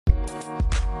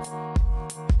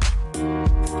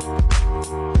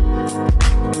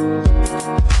Hi,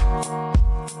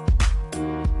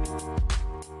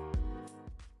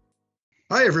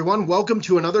 everyone. Welcome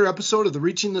to another episode of the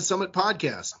Reaching the Summit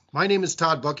podcast. My name is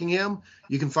Todd Buckingham.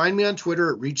 You can find me on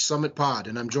Twitter at Reach Summit Pod,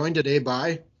 and I'm joined today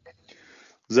by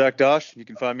Zach Dosh. You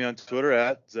can find me on Twitter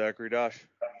at Zachary Dosh.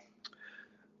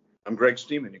 I'm Greg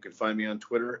Steeman. You can find me on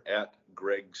Twitter at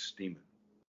Greg Steeman.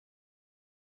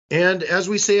 And as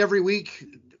we say every week,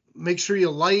 make sure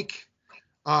you like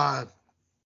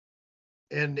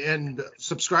and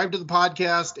subscribe to the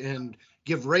podcast and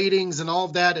give ratings and all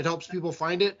of that. It helps people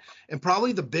find it. And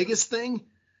probably the biggest thing,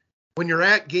 when you're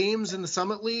at games in the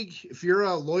Summit League, if you're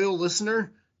a loyal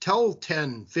listener, tell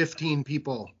 10, 15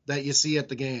 people that you see at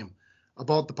the game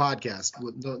about the podcast.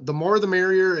 The more the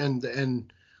merrier,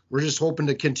 and we're just hoping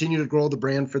to continue to grow the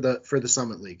brand for the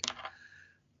Summit League.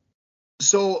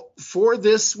 So for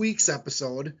this week's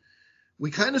episode,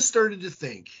 we kind of started to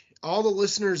think. All the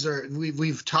listeners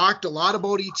we've talked a lot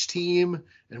about each team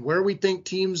and where we think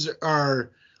teams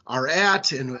are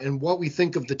at and what we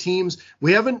think of the teams.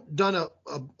 We haven't done a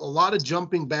lot of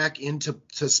jumping back into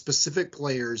specific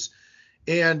players.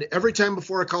 And every time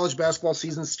before a college basketball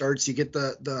season starts, you get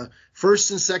the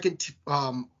first and second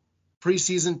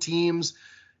preseason teams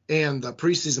and the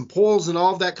preseason polls and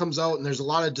all of that comes out, and there's a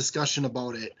lot of discussion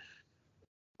about it.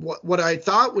 What I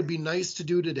thought would be nice to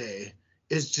do today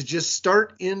is to just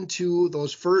start into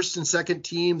those first and second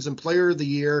teams and player of the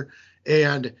year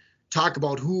and talk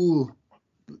about who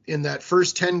in that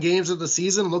first 10 games of the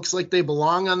season looks like they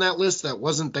belong on that list that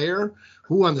wasn't there,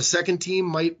 who on the second team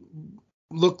might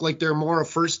look like they're more a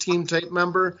first team type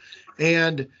member,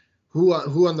 and who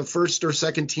on the first or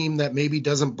second team that maybe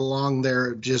doesn't belong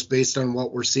there just based on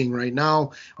what we're seeing right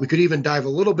now. We could even dive a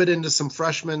little bit into some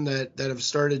freshmen that have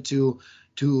started to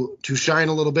shine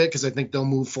a little bit, because I think they'll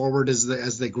move forward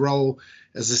as they grow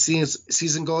as the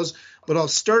season goes. But I'll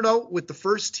start out with the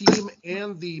first team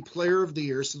and the player of the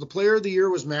year. So the player of the year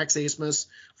was Max Abmas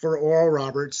for Oral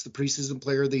Roberts, the preseason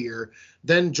player of the year.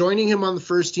 Then joining him on the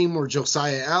first team were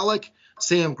Josiah Allick,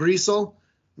 Sam Griesel,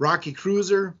 Rocky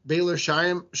Cruiser, Baylor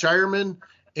Shireman,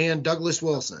 and Douglas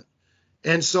Wilson.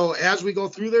 And so as we go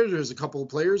through there's a couple of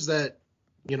players that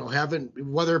haven't,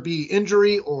 whether it be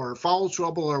injury or foul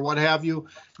trouble or what have you,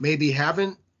 maybe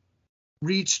haven't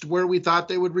reached where we thought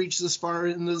they would reach this far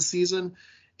into the season,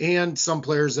 and some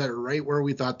players that are right where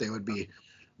we thought they would be.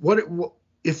 What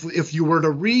if you were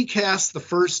to recast the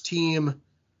first team,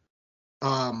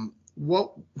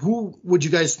 who would you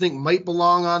guys think might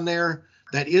belong on there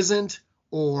that isn't,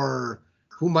 or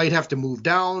who might have to move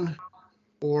down,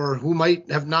 or who might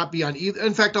have not be on either?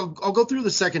 In fact, I'll go through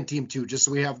the second team too, just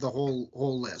so we have the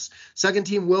whole list. Second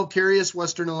team: Will Carius,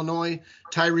 Western Illinois;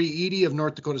 Tyree Eady of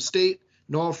North Dakota State;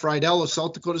 Noah Friedel of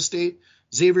South Dakota State;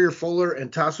 Xavier Fuller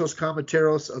and Tassos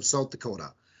Kamateros of South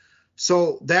Dakota.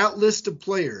 So that list of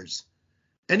players,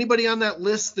 anybody on that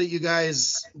list that you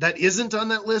guys, that isn't on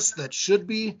that list that should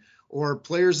be, or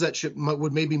players that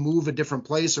would maybe move a different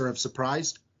place or have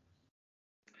surprised?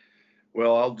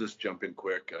 Well, I'll just jump in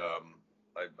quick.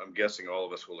 I'm guessing all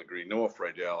of us will agree. Noah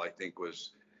Friedel, I think,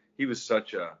 was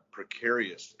such a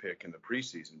precarious pick in the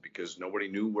preseason because nobody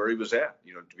knew where he was at,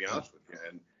 to be honest with you.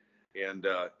 And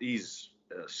he's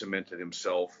cemented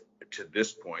himself to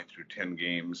this point through 10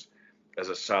 games as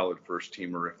a solid first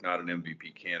teamer, if not an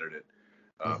MVP candidate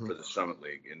for the Summit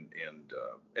League.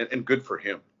 And good for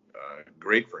him.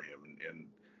 Great for him. And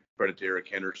credit to Eric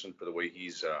Henderson for the way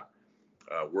he's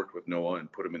worked with Noah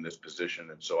and put him in this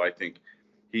position. And so I think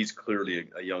he's clearly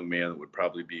a young man that would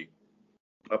probably be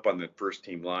up on the first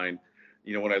team line.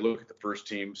 When I look at the first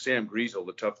team, Sam Griesel,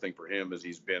 the tough thing for him is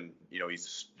he's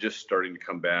just starting to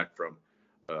come back from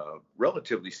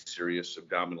relatively serious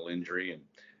abdominal injury.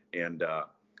 And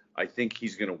I think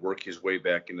he's going to work his way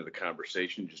back into the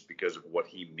conversation just because of what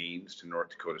he means to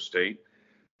North Dakota State.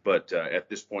 But at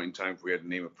this point in time, if we had to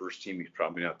name a first team, he's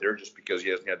probably not there just because he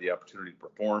hasn't had the opportunity to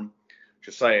perform.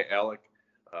 Josiah Allick,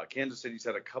 Kansas City's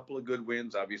had a couple of good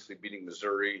wins, obviously beating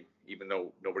Missouri, even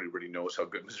though nobody really knows how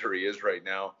good Missouri is right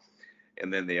now.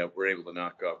 And then they were able to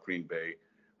knock off Green Bay,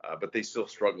 but they still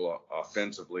struggle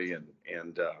offensively.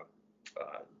 And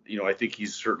I think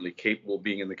he's certainly capable of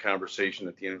being in the conversation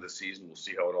at the end of the season. We'll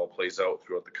see how it all plays out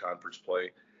throughout the conference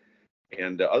play.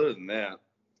 And other than that,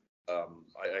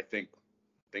 I think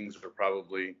things are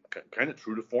probably kind of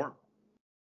true to form.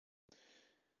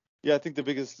 Yeah, I think the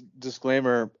biggest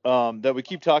disclaimer that we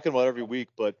keep talking about every week,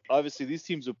 but obviously these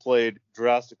teams have played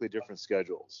drastically different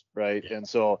schedules, right? And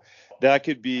so that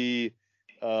could be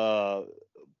part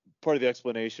of the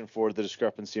explanation for the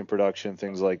discrepancy in production,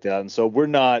 things like that. And so we're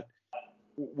not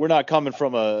coming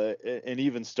from an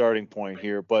even starting point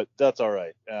here, but that's all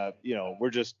right. We're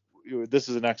just this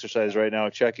is an exercise right now,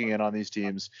 checking in on these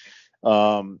teams.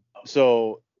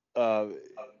 So I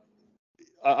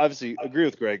obviously agree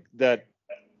with Greg that,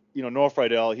 Noah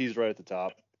Friedel, he's right at the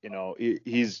top.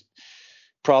 He's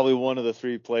probably one of the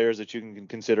three players that you can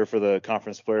consider for the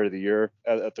conference player of the year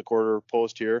at the quarter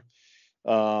post here.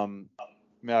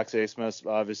 Max Asmus,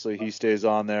 obviously he stays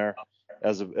on there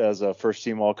as a first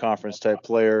team all conference type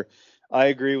player. I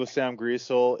agree with Sam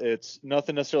Griesel. It's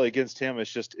nothing necessarily against him.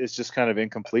 It's just kind of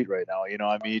incomplete right now.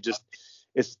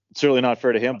 It's certainly not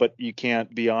fair to him, but you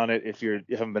can't be on it if you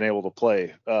haven't been able to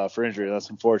play for injury. That's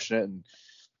unfortunate. And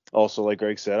also, like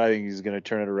Greg said, I think he's going to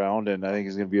turn it around, and I think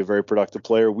he's going to be a very productive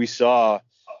player. We saw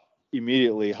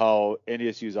immediately how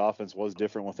NDSU's offense was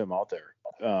different with him out there.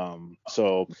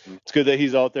 So it's good that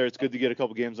he's out there. It's good to get a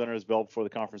couple games under his belt before the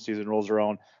conference season rolls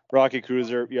around. Rocky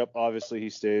Cruiser, yep, obviously he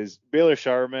stays. Baylor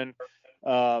Shireman,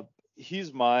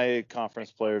 he's my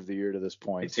conference player of the year to this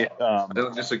point. I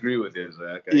don't disagree with you,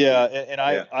 Zach.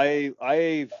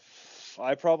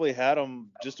 I probably had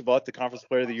him just about the conference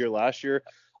player of the year last year.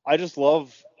 I just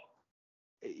love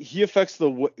he affects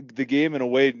the game in a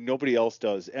way nobody else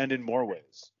does, and in more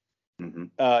ways.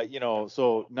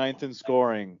 So ninth in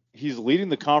scoring, he's leading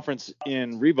the conference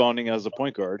in rebounding as a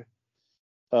point guard,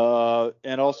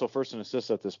 and also first in assists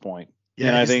at this point. Yeah,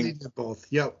 and I think both.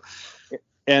 Yep.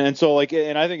 And so I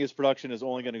think his production is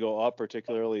only going to go up,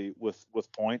 particularly with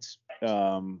points.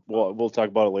 We'll talk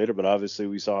about it later, but obviously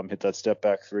we saw him hit that step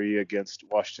back three against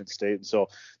Washington State, and so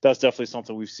that's definitely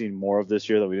something we've seen more of this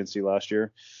year that we didn't see last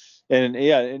year.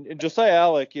 And Josiah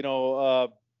Alec,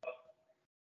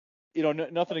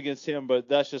 nothing against him, but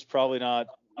that's just probably not.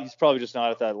 He's probably just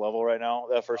not at that level right now.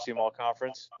 That first team all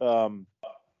conference. And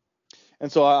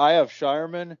so I have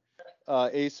Shireman,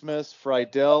 Asmus,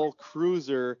 Friedel,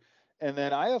 Cruiser, and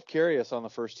then I have Carius on the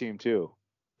first team too.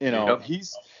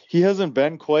 He hasn't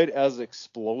been quite as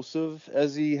explosive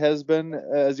as he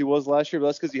was last year, but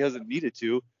that's because he hasn't needed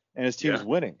to, and his team's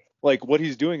winning. Like what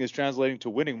he's doing is translating to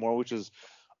winning more, which is.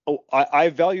 I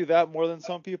value that more than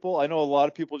some people. I know a lot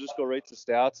of people just go right to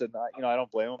stats, and I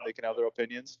don't blame them. They can have their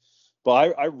opinions,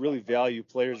 but I really value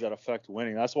players that affect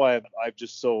winning. That's why I'm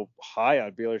just so high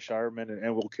on Baylor Shireman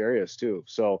and Will Carius too.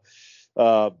 So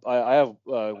I have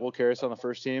Will Carius on the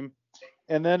first team,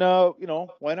 and then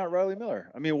why not Riley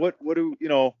Miller? I mean, what do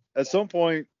at some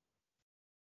point,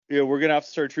 we're gonna have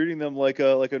to start treating them like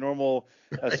a normal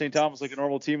St. Thomas, like a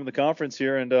normal team in the conference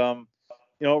here, and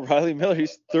Riley Miller,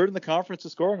 he's third in the conference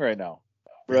in scoring right now,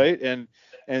 right? And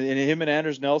him and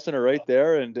Anders Nelson are right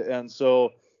there, and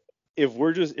so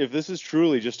if this is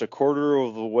truly just a quarter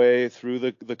of the way through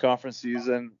the conference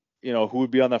season, who would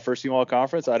be on that first team all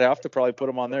conference? I'd have to probably put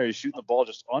him on there. He's shooting the ball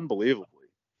just unbelievably.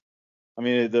 I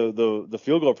mean, the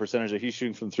field goal percentage that he's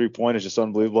shooting from 3-point is just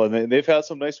unbelievable, and they've had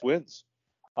some nice wins.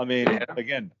 I mean,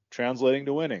 again, translating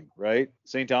to winning, right?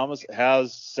 St. Thomas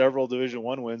has several Division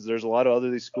I wins. There's a lot of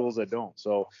these schools that don't.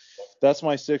 So that's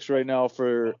my 6 right now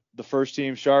for the first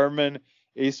team: Shireman,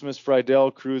 Asmus,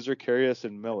 Friedel, Cruiser, Carius,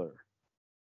 and Miller.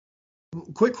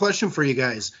 Quick question for you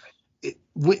guys.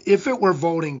 If it were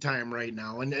voting time right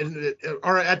now,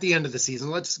 or at the end of the season,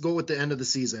 let's go with the end of the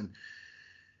season.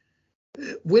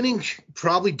 Winning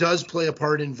probably does play a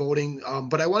part in voting,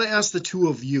 but I want to ask the two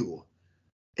of you.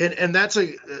 And that's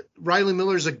Riley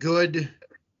Miller's a good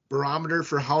barometer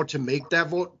for how to make that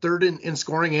vote. Third in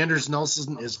scoring, Anders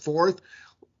Nelson is fourth.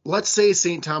 Let's say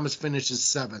St. Thomas finishes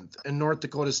seventh and North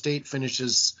Dakota State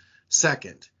finishes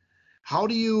second.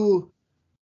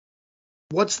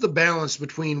 What's the balance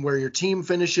between where your team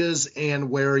finishes and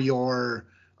where your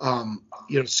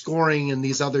scoring in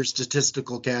these other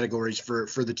statistical categories for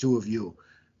the two of you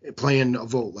playing a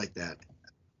vote like that?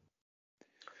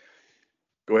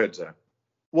 Go ahead, Zach.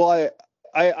 Well,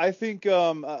 I think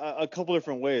a couple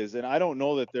different ways, and I don't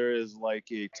know that there is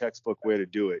like a textbook way to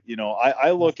do it.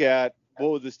 I look at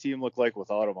what would this team look like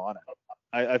without him on it.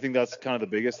 I think that's kind of the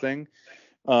biggest thing.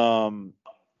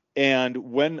 And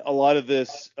when a lot of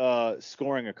this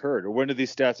scoring occurred, or when did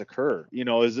these stats occur?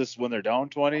 Is this when they're down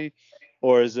 20,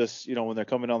 or is this when they're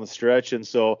coming down the stretch? And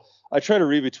so I try to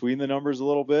read between the numbers a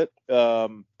little bit.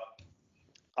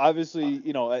 Obviously,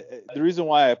 the reason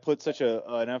why I put such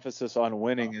an emphasis on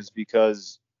winning is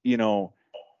because,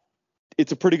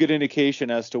 it's a pretty good indication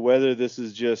as to whether this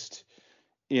is just,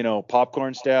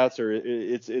 popcorn stats or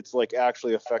it's like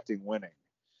actually affecting winning.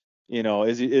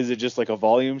 Is it just like a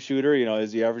volume shooter?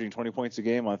 Is he averaging 20 points a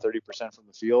game on 30% from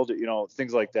the field?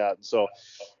 Things like that. And so,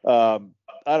 I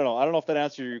don't know. I don't know if that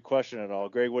answered your question at all.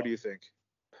 Greg, what do you think?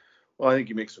 Well, I think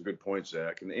you make some good points,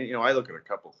 Zach. And I look at a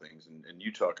couple things, and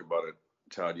you talk about it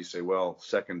Todd, you say, well,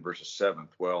 second versus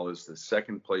seventh. Well, is the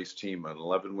second place team an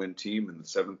 11-win team and the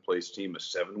seventh place team a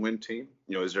 7-win team?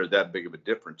 Is there that big of a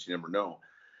difference? You never know.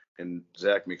 And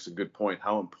Zach makes a good point.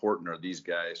 How important are these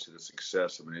guys to the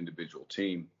success of an individual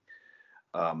team?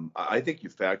 I think you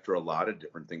factor a lot of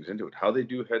different things into it. How they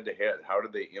do head-to-head, how do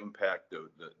they impact the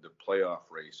playoff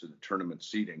race or the tournament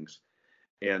seedings,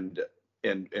 and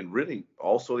really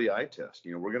also the eye test.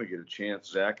 We're going to get a chance.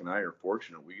 Zach and I are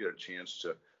fortunate. We get a chance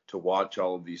to watch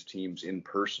all of these teams in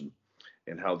person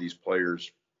and how these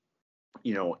players,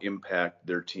 impact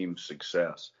their team's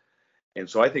success. And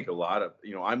so I think a lot of,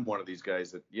 I'm one of these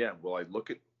guys that, will I look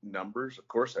at numbers? Of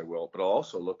course I will, but I'll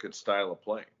also look at style of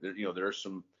play. There are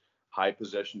some high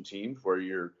possession teams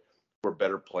where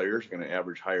better players are going to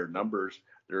average higher numbers.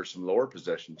 There are some lower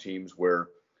possession teams where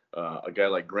a guy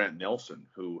like Grant Nelson,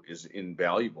 who is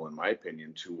invaluable in my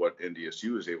opinion to what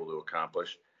NDSU is able to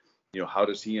accomplish, how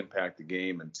does he impact the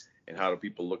game, and how do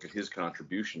people look at his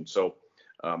contribution? So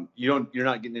you're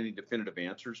not getting any definitive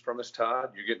answers from us,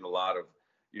 Todd.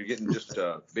 You're getting just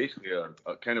basically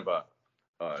a kind of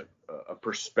a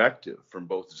perspective from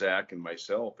both Zach and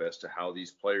myself as to how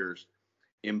these players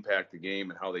impact the game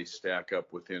and how they stack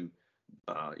up within,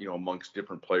 amongst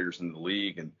different players in the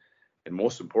league, and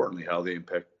most importantly, how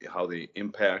they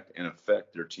impact and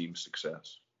affect their team's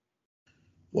success.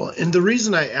 Well, and the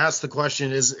reason I asked the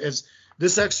question is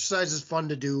this exercise is fun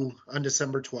to do on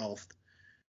December 12th.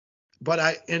 But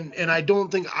I don't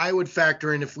think I would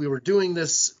factor in, if we were doing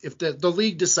this, if the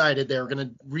league decided they were going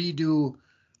to redo,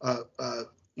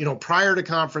 prior to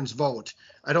conference vote,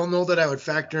 I don't know that I would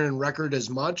factor in record as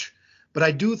much, but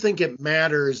I do think it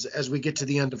matters as we get to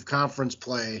the end of conference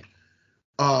play,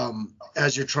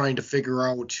 as you're trying to figure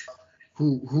out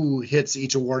who hits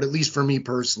each award, at least for me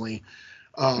personally.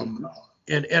 And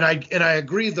I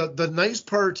agree. The nice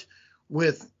part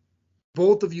with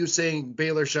both of you saying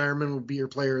Baylor Scheierman would be your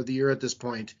player of the year at this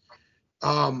point.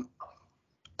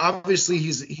 Obviously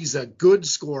he's a good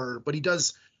scorer, but he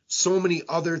does so many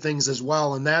other things as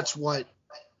well. And that's what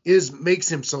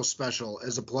makes him so special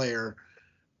as a player.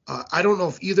 I don't know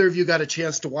if either of you got a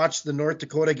chance to watch the North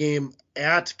Dakota game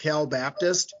at Cal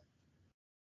Baptist,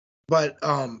 but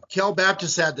Cal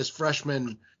Baptist had this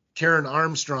freshman, Taron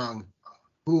Armstrong,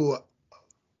 who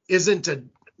isn't a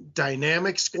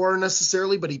dynamic scorer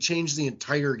necessarily, but he changed the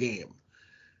entire game.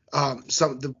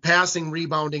 So the passing,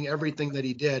 rebounding, everything that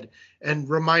he did, and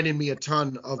reminded me a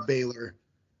ton of Baylor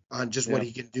on just what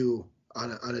he can do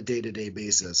on a day-to-day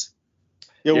basis.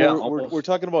 Yeah, we're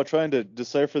talking about trying to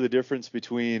decipher the difference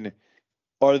between,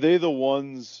 are they the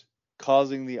ones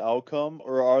causing the outcome,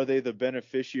 or are they the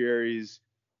beneficiaries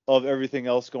of everything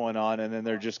else going on, and then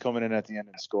they're just coming in at the end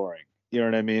and scoring? You know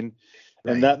what I mean?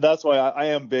 Right. And that's why I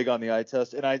am big on the eye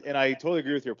test. And I totally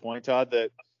agree with your point, Todd,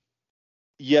 that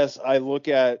yes, I look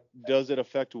at, does it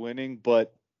affect winning,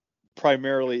 but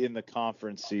primarily in the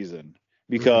conference season,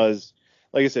 because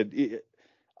like I said,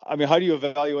 I mean, how do you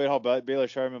evaluate how Baylor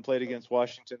Scheierman played against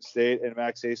Washington State and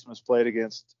Max Abmas played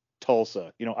against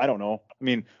Tulsa? I don't know. I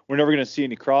mean, we're never going to see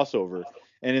any crossover.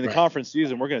 And in the conference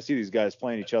season, we're going to see these guys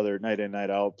playing each other night in, night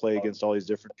out, play against all these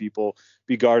different people,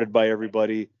 be guarded by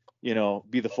everybody,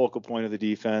 be the focal point of the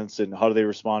defense, and how do they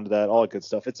respond to that, all that good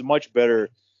stuff. It's a much better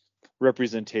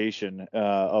representation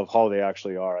of how they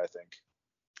actually are, I think.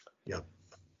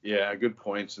 Yeah, good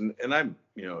points. And I'm,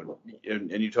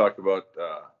 and you talk about,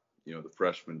 the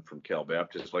freshman from Cal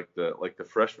Baptist, like the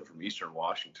freshman from Eastern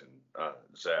Washington,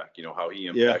 Zach, how he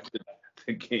impacted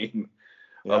the game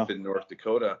up in North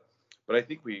Dakota. But I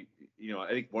think I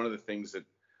think one of the things that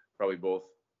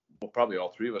probably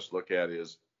all three of us look at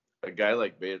is a guy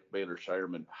like Baylor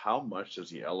Scheierman. How much does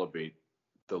he elevate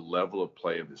the level of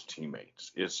play of his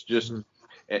teammates? It's just,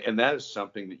 and that is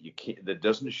something that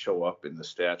doesn't show up in the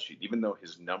stat sheet, even though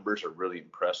his numbers are really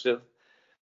impressive.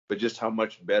 But just how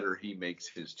much better he makes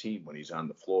his team when he's on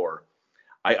the floor.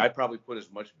 I probably put as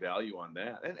much value on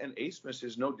that. And Abmas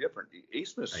is no different.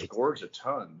 Abmas scores a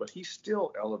ton, but he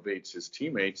still elevates his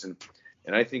teammates. And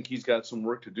I think he's got some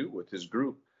work to do with his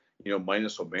group,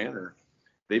 minus O'Banner.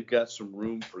 They've got some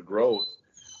room for growth.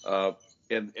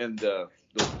 And the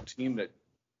team that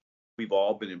we've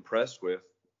all been impressed with,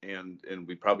 and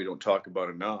we probably don't talk about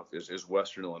enough, is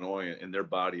Western Illinois and their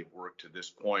body of work to this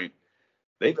point.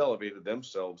 They've elevated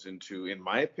themselves into, in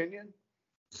my opinion,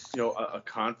 a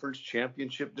conference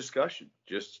championship discussion,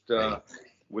 just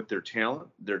with their talent,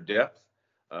 their depth,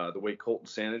 the way Colton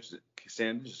Sanders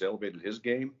has elevated his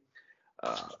game,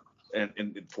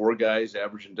 and four guys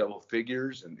averaging double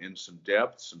figures, and some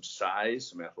depth, some size,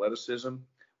 some athleticism.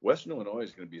 Western Illinois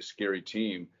is going to be a scary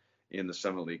team in the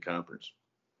Summit League Conference.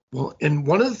 Well, and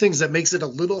one of the things that makes it a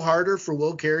little harder for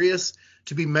Will Carius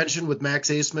to be mentioned with Max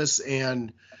Asmus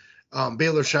and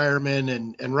Baylor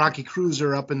Shireman and Rocky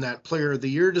Cruiser up in that Player of the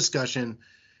Year discussion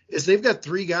is they've got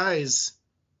 3 guys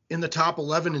in the top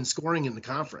 11 in scoring in the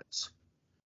conference.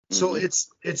 So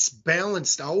it's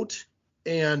balanced out,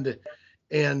 and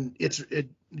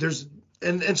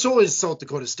so is South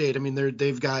Dakota State. I mean,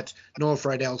 they've got Noah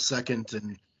Friedel second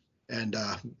and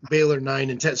Baylor 9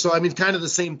 and 10. So I mean, kind of the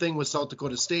same thing with South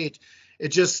Dakota State. It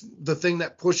just, the thing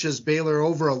that pushes Baylor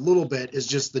over a little bit is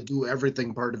just the do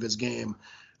everything part of his game.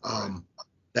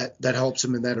 That helps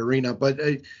him in that arena. But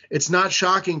it's not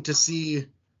shocking to see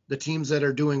the teams that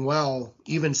are doing well,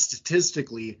 even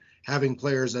statistically, having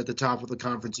players at the top of the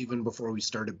conference even before we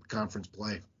started conference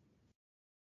play.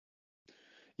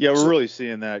 Yeah, we're really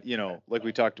seeing that, like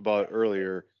we talked about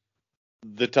earlier,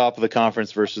 the top of the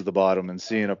conference versus the bottom, and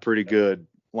seeing a pretty good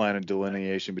line of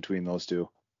delineation between those two.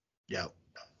 Yeah.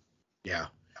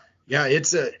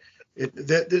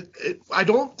 I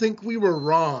don't think we were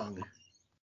wrong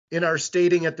in our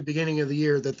stating at the beginning of the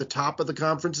year that the top of the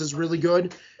conference is really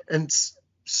good, and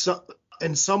so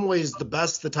in some ways the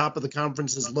best the top of the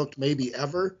conference has looked maybe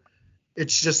ever.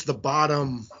 It's just the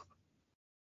bottom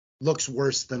looks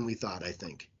worse than we thought, I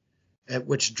think,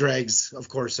 which drags, of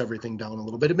course, everything down a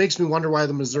little bit. It makes me wonder why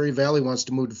the Missouri Valley wants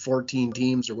to move to 14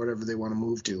 teams or whatever they want to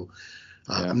move to.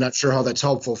 I'm not sure how that's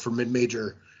helpful for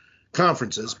mid-major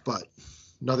conferences, but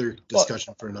another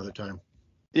discussion for another time.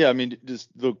 Yeah, I mean, just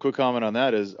the quick comment on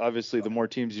that is obviously the more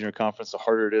teams in your conference, the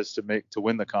harder it is to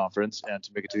win the conference and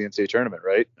to make it to the NCAA tournament,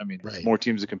 right? I mean, more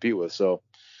teams to compete with. So,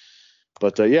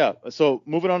 but so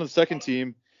moving on to the second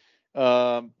team,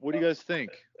 what do you guys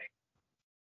think?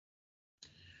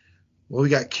 Well, we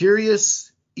got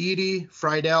Carius, Edey,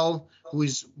 Friedel,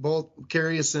 who's both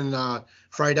Carius and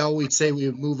Friedel. We'd say we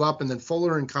would move up, and then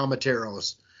Fuller and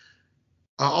Comateros.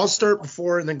 I'll start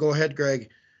before and then go ahead,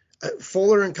 Greg.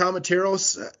 Fuller and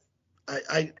Comateros,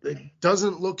 it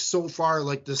doesn't look so far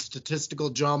like the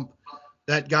statistical jump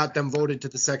that got them voted to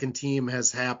the second team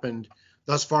has happened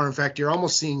thus far. In fact, you're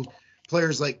almost seeing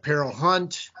players like Peril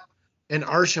Hunt and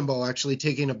Archambault actually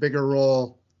taking a bigger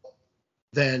role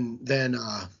than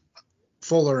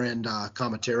Fuller and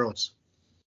Comateros.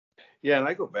 Yeah, and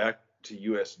I go back to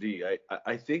USD.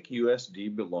 I think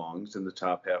USD belongs in the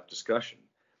top half discussion,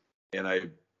 and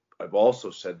I've also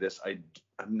said this.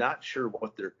 I'm not sure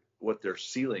what their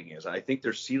ceiling is. I think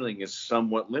their ceiling is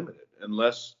somewhat limited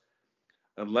unless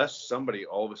somebody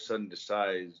all of a sudden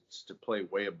decides to play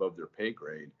way above their pay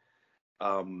grade.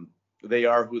 They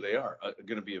are who they are.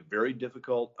 Going to be a very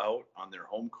difficult out on their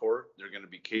home court. They're going to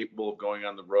be capable of going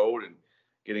on the road and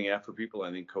getting after people. I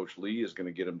think Coach Lee is going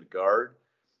to get them to guard.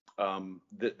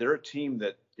 They're a team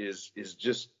that is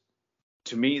just,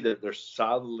 to me, that they're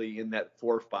solidly in that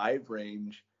 4-5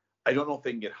 range. I don't know if they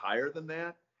can get higher than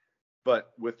that,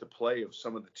 but with the play of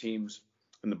some of the teams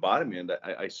in the bottom end,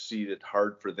 I see it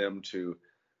hard for them to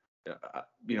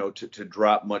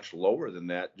drop much lower than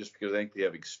that, just because I think they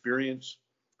have experience.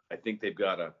 I think they've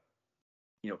got a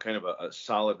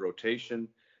solid rotation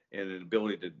and an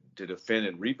ability to defend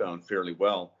and rebound fairly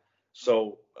well.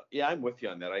 So yeah, I'm with you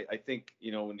on that. I think,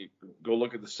 when you go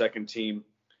look at the second team,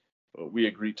 we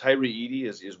agree. Tyree Edey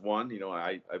is one.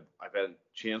 I've had a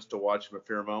chance to watch him a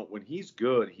fair amount. When he's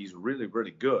good, he's really,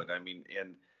 really good. I mean,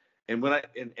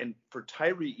 and for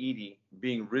Tyree Edey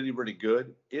being really, really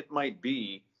good, it might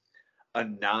be a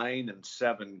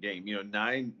 9-7 game.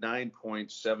 9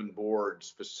 points, 7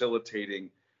 boards, facilitating,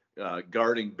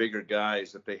 guarding bigger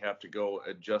guys if they have to go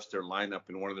adjust their lineup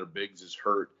and one of their bigs is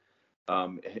hurt,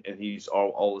 and he's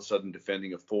all of a sudden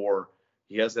defending a 4.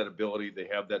 He has that ability. They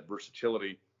have that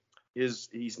versatility.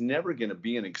 He's never going to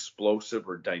be an explosive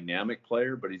or dynamic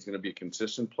player, but he's going to be a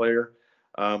consistent player.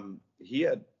 He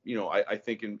had, I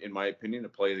think, in my opinion, a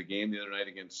play of the game the other night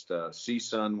against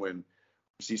CSUN, when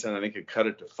CSUN, I think, had cut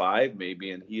it to 5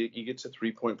 maybe, and he gets a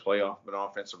 3-point play off of an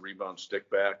offensive rebound stick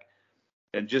back.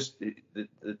 And just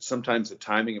sometimes the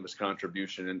timing of his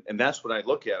contribution. And that's what I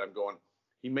look at. I'm going,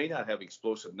 he may not have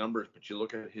explosive numbers, but you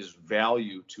look at his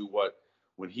value to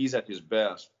when he's at his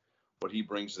best, what he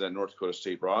brings to that North Dakota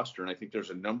State roster. And I think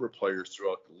there's a number of players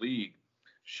throughout the league.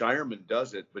 Shireman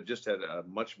does it, but just at a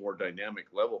much more dynamic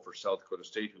level for South Dakota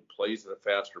State, who plays at a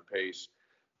faster pace,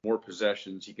 more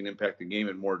possessions. He can impact the game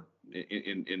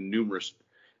in numerous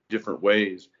different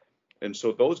ways. And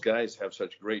so those guys have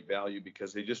such great value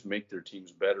because they just make their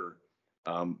teams better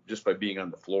just by being on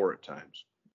the floor at times.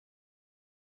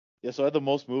 Yeah, so I had the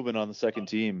most movement on the second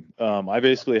team. I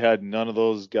basically had none of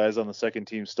those guys on the second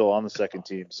team still on the second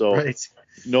team. So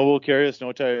no Will Carius,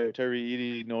 no Tyree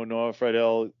Edey, no Noah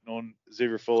Friedel, no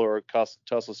Xavier Fuller or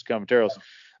Tassos Comateros.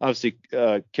 obviously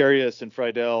Karius and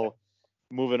Friedel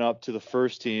moving up to the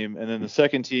first team, and then the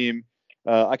second team.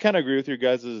 I kind of agree with your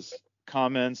guys'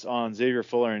 comments on Xavier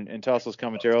Fuller and Tassos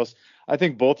Kamateros. I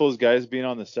think both those guys being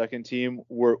on the second team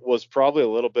was probably a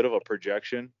little bit of a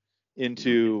projection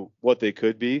into what they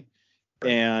could be.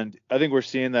 And I think we're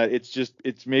seeing that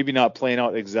it's maybe not playing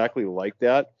out exactly like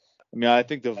that. I mean, I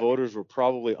think the voters were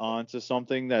probably on to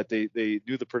something that they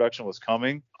knew the production was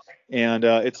coming. And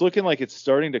it's looking like it's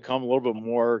starting to come a little bit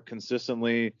more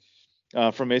consistently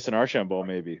from Mason Archambault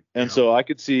maybe. And so I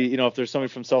could see, if there's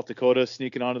somebody from South Dakota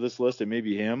sneaking onto this list, it may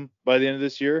be him by the end of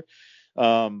this year.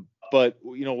 But,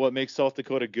 what makes South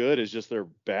Dakota good is just their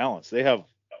balance. They have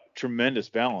tremendous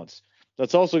balance.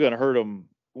 That's also going to hurt them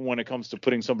when it comes to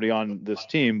putting somebody on this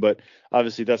team, but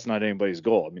obviously that's not anybody's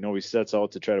goal. I mean, nobody sets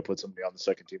out to try to put somebody on the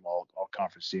second team all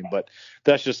conference team, but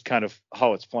that's just kind of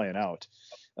how it's playing out.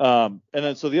 And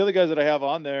then so the other guys that I have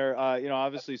on there,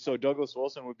 obviously, so Douglas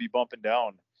Wilson would be bumping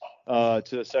down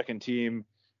to the second team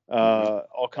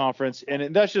all conference,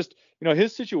 and that's just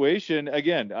his situation.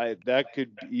 Again, that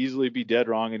could easily be dead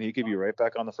wrong, and he could be right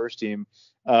back on the first team.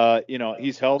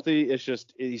 He's healthy. It's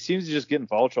just he seems to just get in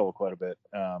foul trouble quite a bit.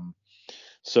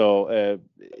 So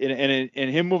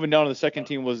him moving down to the second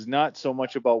team was not so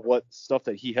much about what stuff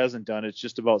that he hasn't done. It's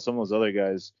just about some of those other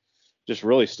guys just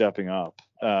really stepping up,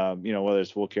 whether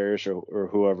it's Will Karius or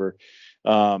whoever.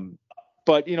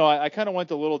 But, I kind of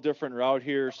went a little different route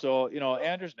here. So,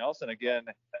 Anders Nelson, again,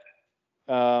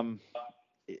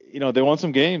 they won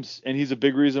some games, and he's a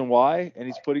big reason why, and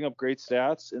he's putting up great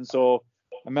stats. And so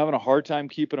I'm having a hard time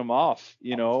keeping him off,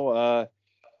 him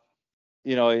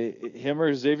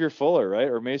or Xavier Fuller, right,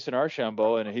 or Mason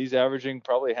Archambault, and he's averaging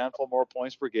probably a handful more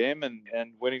points per game and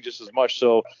winning just as much.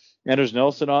 So Anders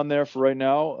Nelson on there for right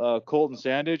now. Colton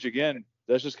Sandage, again,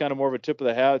 that's just kind of more of a tip of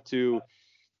the hat to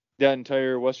that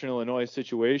entire Western Illinois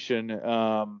situation.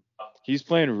 He's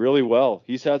playing really well.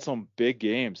 He's had some big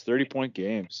games, 30-point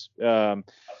games.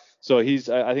 So I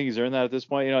think he's earned that at this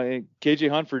point. KJ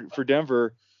Hunt for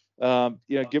Denver.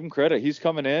 Give him credit. He's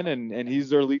coming in and he's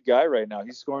their lead guy right now.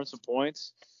 He's scoring some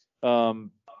points.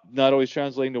 Not always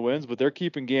translating to wins, but they're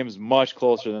keeping games much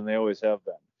closer than they always have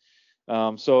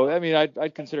been. So I mean,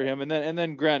 I'd consider him. And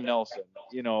then Grant Nelson.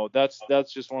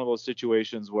 That's just one of those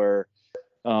situations where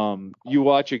you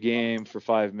watch a game for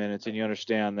 5 minutes and you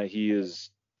understand that he is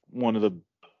one of the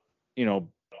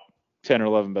 10 or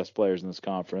 11 best players in this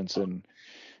conference, and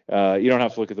you don't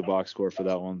have to look at the box score for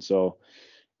that one. So.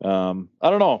 I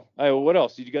don't know. What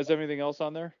else? Did you guys have anything else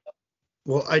on there?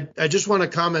 Well, I just want to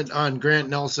comment on Grant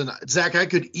Nelson. Zach, I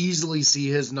could easily see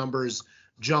his numbers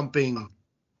jumping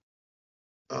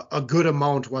a good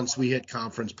amount once we hit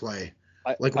conference play.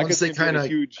 Once they kind of a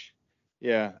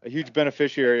huge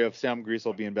beneficiary of Sam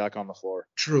Griesel being back on the floor.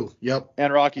 True. Yep.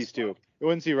 And Rockies too. I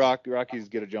wouldn't see Rockies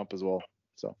get a jump as well.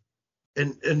 So.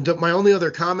 And my only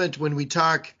other comment when we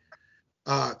talk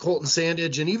Colton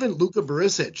Sandage and even Luka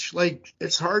Barisic,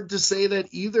 it's hard to say that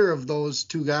either of those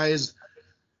two guys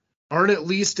aren't at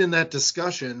least in that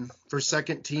discussion for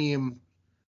second team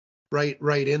right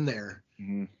in there.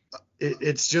 Mm-hmm.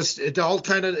 It all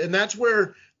kind of, and that's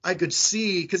where I could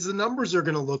see, because the numbers are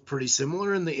going to look pretty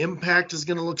similar and the impact is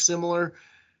going to look similar,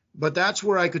 but that's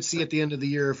where I could see at the end of the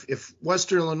year, if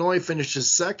Western Illinois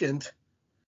finishes second,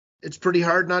 it's pretty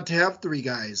hard not to have three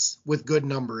guys with good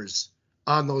numbers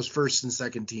on those first and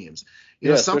second teams.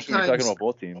 Especially when you're talking about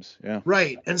both teams. Yeah.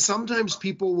 Right. And sometimes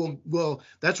people will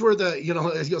that's where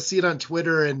you'll see it on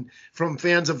Twitter and from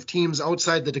fans of teams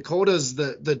outside the Dakotas,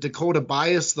 the Dakota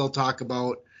bias they'll talk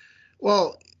about.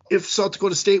 Well, if South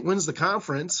Dakota State wins the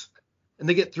conference and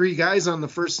they get three guys on the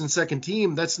first and second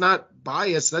team, that's not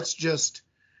bias. That's just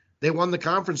they won the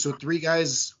conference with three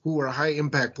guys who are high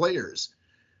impact players.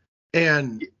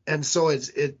 And so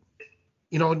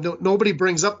nobody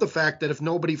brings up the fact that if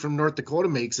nobody from North Dakota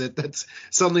makes it, that's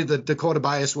suddenly the Dakota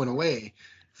bias went away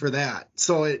for that.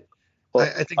 So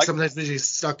I think sometimes we're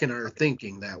just stuck in our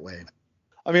thinking that way.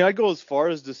 I mean, I'd go as far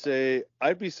as to say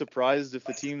I'd be surprised if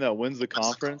the team that wins the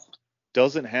conference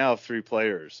doesn't have three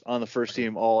players on the first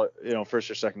team, all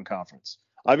first or second conference.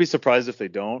 I'd be surprised if they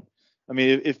don't. I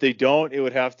mean, if they don't, it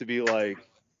would have to be like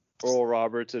Oral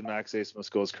Roberts and Max Asmus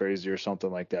goes crazy or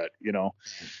something like that,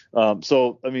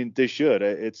 So, I mean, they should.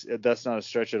 That's not a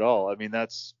stretch at all. I mean,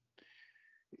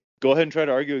 go ahead and try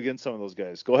to argue against some of those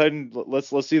guys. Go ahead and let's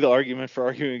see the argument for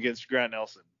arguing against Grant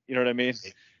Nelson. You know what I mean?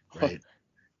 Right.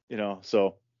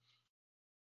 So.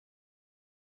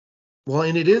 Well,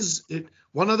 and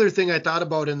one other thing I thought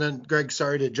about, and then Greg,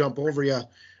 sorry to jump over you,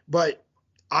 but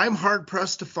I'm hard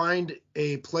pressed to find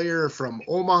a player from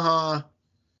Omaha,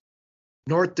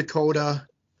 North Dakota,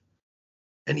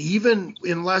 And even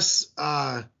unless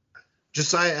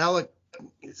Josiah Allick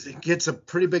gets a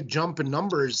pretty big jump in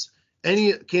numbers,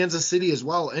 any Kansas City as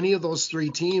well, any of those three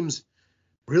teams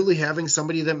really having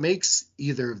somebody that makes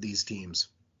either of these teams.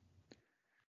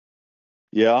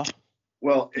 Yeah.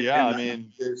 Well, yeah, and I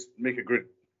mean, make a good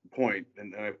point,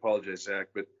 and I apologize, Zach,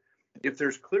 but if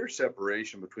there's clear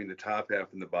separation between the top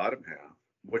half and the bottom half,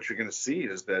 what you're going to see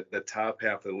is that the top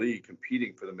half of the league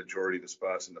competing for the majority of the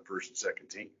spots in the first and second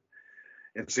team.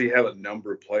 And so you have a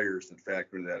number of players that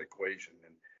factor into that equation.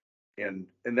 And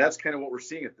that's kind of what we're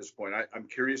seeing at this point. I'm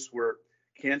curious where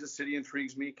Kansas City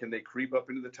intrigues me. Can they creep up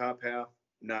into the top half?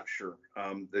 Not sure.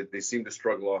 They seem to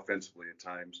struggle offensively at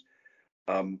times.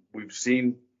 We've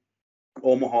seen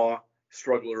Omaha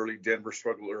struggle early, Denver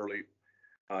struggle early.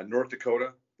 North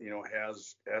Dakota,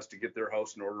 has to get their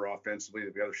house in order offensively.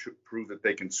 They've got to prove that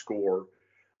they can score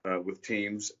with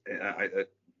teams.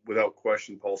 Without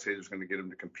question, Paul Sather's going to get them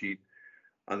to compete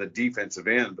on the defensive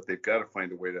end, but they've got to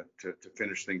find a way to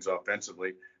finish things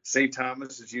offensively. St.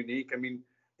 Thomas is unique. I mean,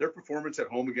 their performance at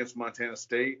home against Montana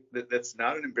State, that's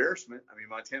not an embarrassment. I mean,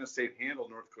 Montana State handled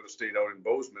North Dakota State out in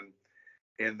Bozeman,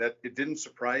 and that it didn't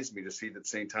surprise me to see that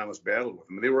St. Thomas battled with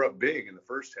them. They were up big in the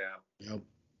first half. Yep.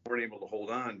 Weren't able to hold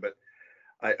on, but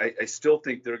I still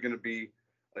think they're going to be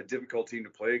a difficult team to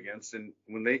play against. And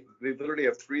when they literally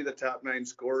have 3 of the top 9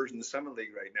 scorers in the Summit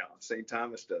League right now, St.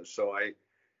 Thomas does. So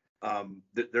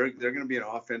they're going to be an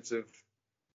offensive,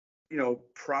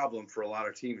 problem for a lot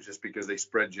of teams just because they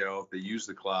spread you out, they use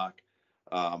the clock,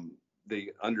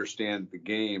 they understand the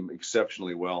game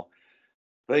exceptionally well.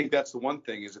 But I think that's the one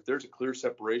thing is if there's a clear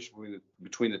separation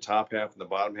between the top half and the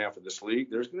bottom half of this league,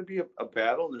 there's going to be a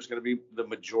battle, and there's going to be the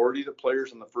majority of the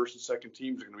players on the first and second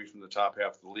teams are going to be from the top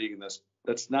half of the league, and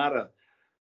that's not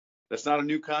a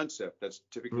new concept. That's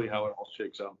typically how it all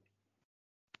shakes out.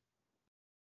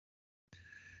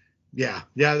 Yeah.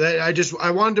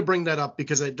 I wanted to bring that up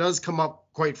because it does come up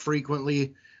quite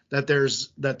frequently that there's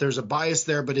a bias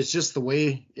there, but it's just the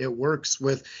way it works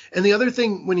with. And the other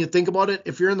thing, when you think about it,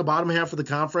 if you're in the bottom half of the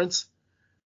conference,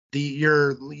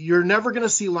 you're never going to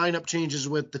see lineup changes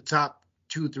with the top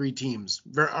 2-3 teams.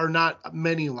 There are not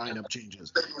many lineup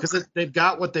changes because they've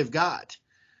got what they've got.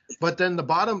 But then the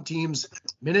bottom teams,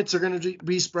 minutes are going to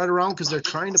be spread around because they're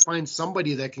trying to find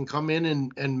somebody that can come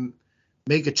in and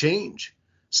make a change.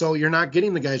 So you're not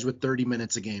getting the guys with 30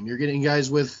 minutes a game. You're getting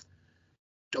guys with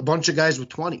a bunch of guys with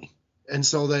 20. And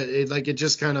so that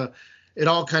it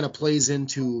all kind of plays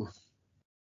into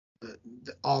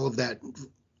all of that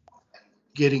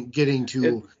getting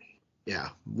to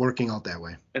working out that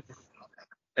way.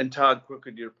 And Todd,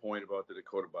 quickly to your point about the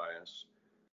Dakota bias,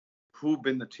 who've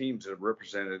been the teams that have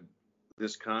represented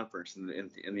this conference in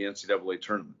the NCAA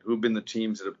tournament? Who've been the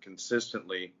teams that have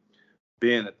consistently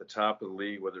been at the top of the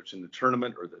league, whether it's in the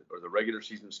tournament or the regular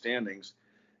season standings?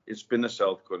 It's been the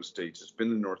South Dakota States. It's been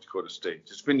the North Dakota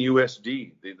States. It's been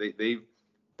USD. They've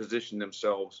positioned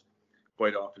themselves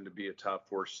quite often to be a top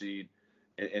 4 seed.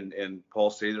 And Paul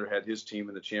Sather had his team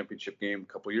in the championship game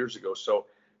a couple years ago. So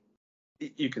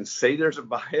you can say there's a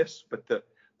bias, but the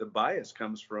bias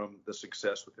comes from the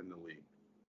success within the league.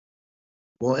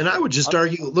 Well, and I would just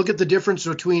argue, look at the difference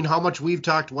between how much we've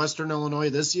talked Western Illinois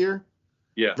this year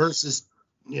versus,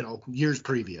 years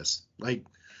previous. Like,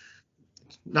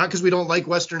 not because we don't like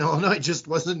Western Illinois, it just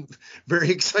wasn't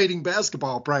very exciting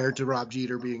basketball prior to Rob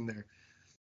Jeter being there.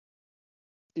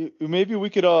 Maybe we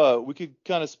could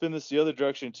kind of spin this the other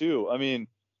direction too. I mean,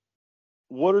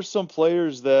 what are some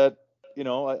players that,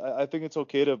 I think it's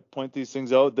okay to point these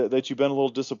things out that you've been a little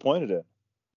disappointed in?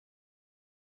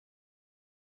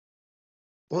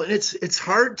 Well, it's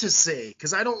hard to say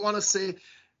because I don't want to say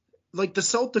like the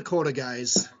South Dakota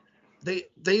guys,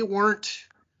 they weren't.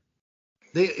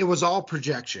 It was all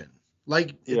projection.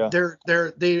 Like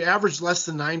they averaged less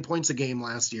than 9 points a game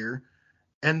last year,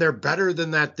 and they're better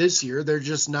than that this year. They're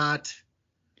just not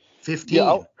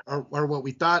 15 or what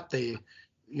we thought they,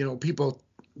 people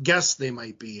guessed they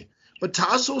might be. But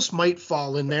Tassos might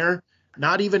fall in there,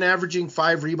 not even averaging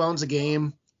 5 rebounds a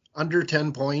game, under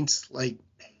 10 points. Like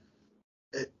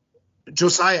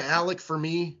Josiah Allick for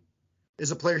me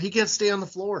is a player, he can't stay on the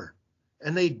floor,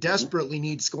 and they desperately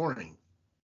need scoring.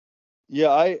 Yeah,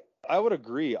 I would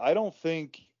agree. I don't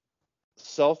think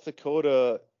South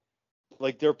Dakota,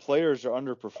 like their players are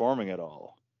underperforming at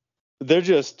all.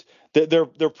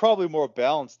 They're probably more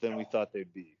balanced than we thought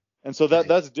they'd be. And so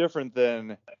that's different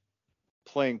than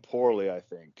playing poorly, I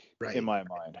think, in my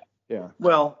mind. Yeah.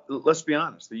 Well, let's be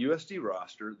honest. The USD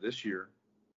roster this year,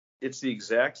 it's the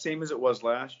exact same as it was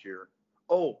last year.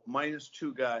 Oh, minus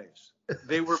 2 guys.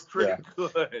 They were pretty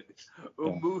good.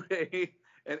 Umude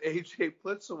and AJ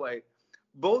Plitzaway.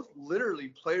 both literally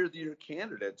player of the year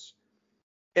candidates.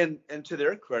 And to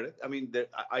their credit, I mean,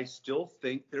 I still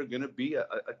think they're going to be a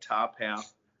top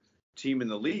half team in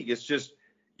the league. It's just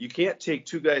you can't take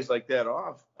two guys like that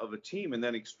off of a team and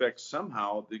then expect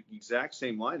somehow the exact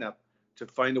same lineup to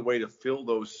find a way to fill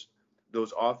those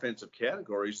offensive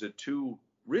categories that two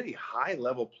really high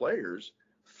level players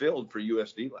filled for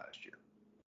USD last year.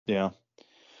 Yeah.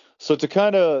 So to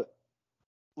kind of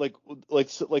like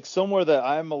somewhere that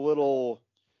I'm a little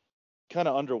kind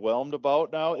of underwhelmed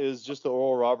about now is just the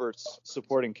Oral Roberts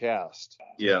supporting cast.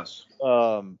 Yes.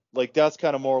 Like that's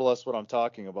kind of more or less what I'm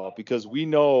talking about, because we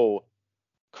know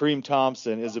Kareem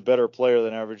Thompson is a better player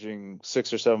than averaging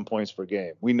 6 or 7 points per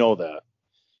game. We know that.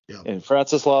 Yeah. And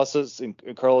Francis Lasses and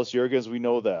Carlos Jurgens, we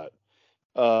know that.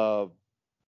 I'm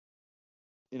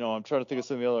trying to think of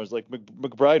some of the others like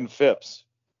McBride and Phipps.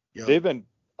 Yeah. They've been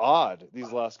odd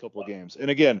these last couple of games. And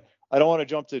again, I don't want to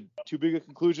jump to too big of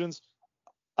conclusions.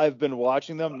 I've been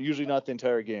watching them, usually not the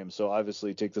entire game, so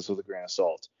obviously take this with a grain of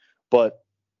salt. But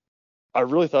I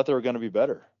really thought they were going to be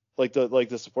better, like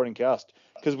the supporting cast,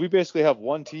 because we basically have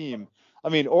one team. I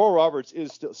mean, Oral Roberts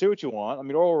is still, say what you want. I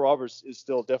mean, Oral Roberts is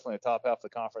still definitely a top half of the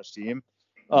conference team,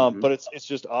 but it's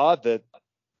just odd that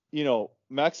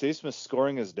Max Asmus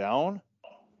scoring is down,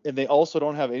 and they also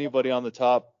don't have anybody on the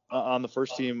top on the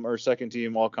first team or second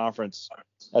team all conference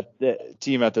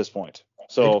team at this point.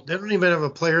 So they don't even have a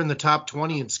player in the top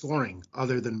 20 in scoring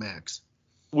other than Max,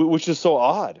 which is so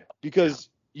odd because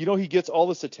he gets all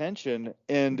this attention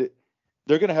and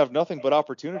they're going to have nothing but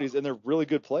opportunities, and they're really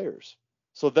good players.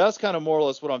 So that's kind of more or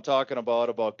less what I'm talking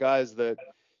about guys that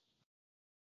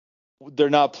they're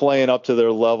not playing up to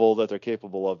their level that they're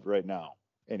capable of right now.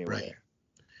 Anyway. Right.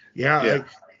 Yeah.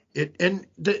 And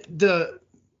the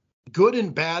good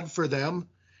and bad for them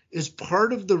is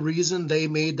part of the reason they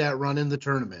made that run in the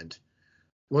tournament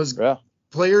was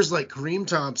players like Kareem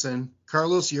Thompson,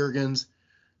 Carlos Jurgens,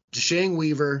 Deshane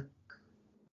Weaver,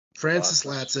 Francis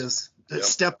Latsis that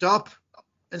stepped up.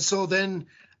 And so then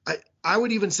I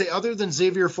would even say, other than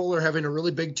Xavier Fuller having a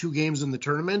really big 2 games in the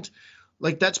tournament,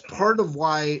 like that's part of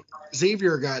why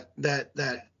Xavier got that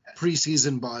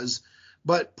preseason buzz.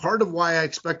 But part of why I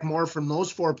expect more from those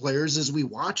 4 players is we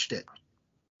watched it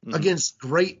against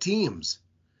great teams.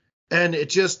 And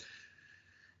it's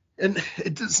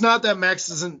not that Max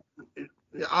doesn't,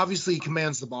 obviously he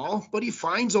commands the ball, but he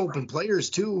finds open players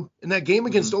too. In that game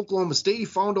against Oklahoma State, he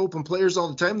found open players all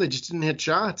the time. They just didn't hit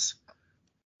shots.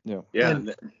 Yeah.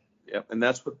 And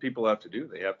that's what people have to do.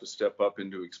 They have to step up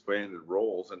into expanded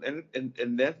roles.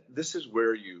 And that this is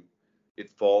where it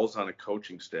falls on a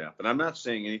coaching staff. And I'm not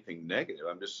saying anything negative.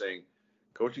 I'm just saying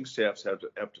coaching staffs have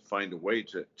to find a way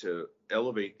to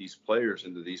elevate these players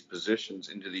into these positions,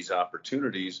 into these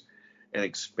opportunities, and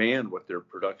expand what their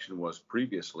production was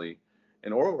previously.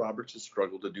 And Oral Roberts has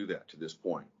struggled to do that to this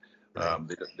point. Right.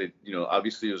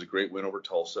 Obviously it was a great win over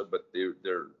Tulsa, but they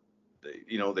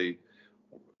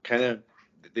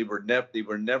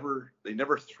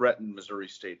never threatened Missouri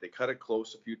State. They cut it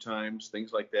close a few times,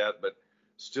 things like that, but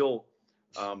still,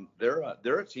 they're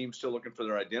a team still looking for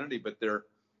their identity. But they're,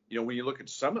 when you look at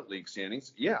Summit League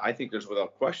standings, I think there's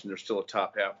without question they're still a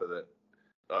top half of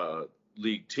the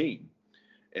league team.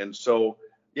 And so,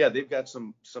 they've got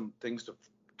some things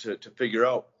to figure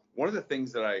out. One of the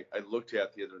things that I looked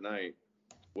at the other night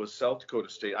was South Dakota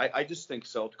State. I just think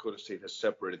South Dakota State has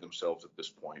separated themselves at this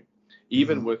point,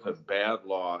 even with a bad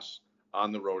loss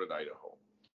on the road at Idaho.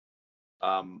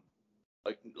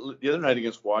 Like the other night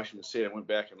against Washington State, I went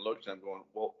back and looked, and I'm going,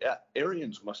 well,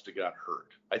 Arians must have got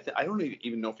hurt. I don't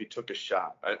even know if he took a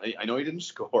shot. I know he didn't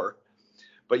score,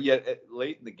 but yet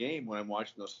late in the game when I'm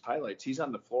watching those highlights, he's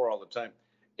on the floor all the time.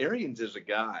 Arians is a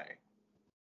guy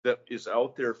that is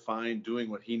out there fine doing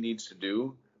what he needs to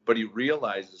do, but he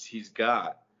realizes he's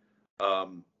got a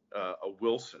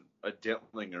Wilson, a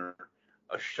Dentlinger,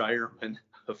 a Shireman,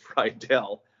 a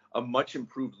Friedel, a much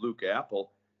improved Luke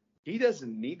Apple. He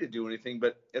doesn't need to do anything,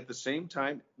 but at the same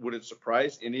time, would it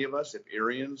surprise any of us if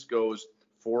Arians goes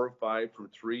 4 or 5 from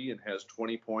 3 and has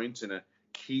 20 points in a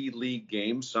key league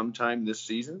game sometime this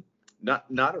season? Not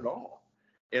at all.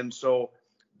 And so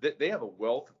they have a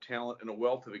wealth of talent and a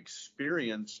wealth of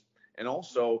experience, and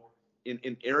also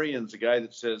in Arians, a guy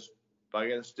that says, if I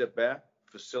got to step back,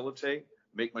 facilitate,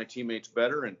 make my teammates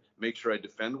better, and make sure I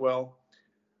defend well.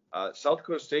 South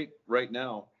Dakota State right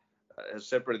now has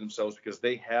separated themselves because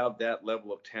they have that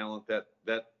level of talent, that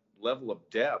level of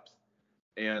depth,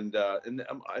 and I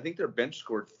think their bench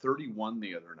scored 31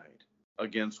 the other night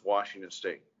against Washington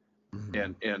State,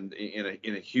 and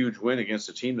in a huge win against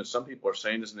a team that some people are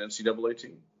saying is an NCAA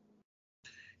team.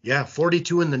 Yeah,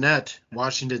 42 in the net.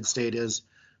 Washington State is.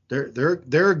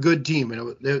 They're a good team,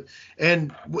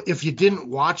 and if you didn't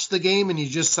watch the game and you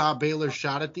just saw Baylor's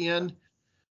shot at the end,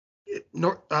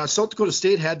 South Dakota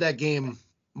State had that game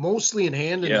mostly in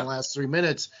hand in the last 3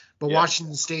 minutes, but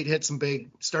Washington State hit some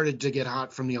started to get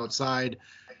hot from the outside,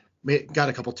 got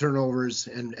a couple turnovers,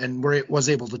 and was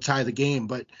able to tie the game,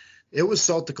 but it was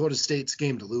South Dakota State's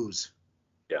game to lose.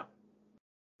 Yeah.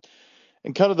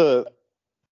 And kind of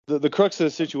the crux of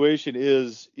the situation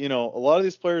is, a lot of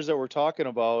these players that we're talking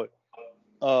about,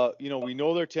 we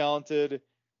know they're talented.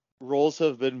 Roles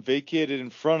have been vacated in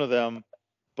front of them,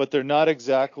 but they're not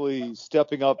exactly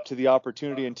stepping up to the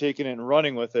opportunity and taking it and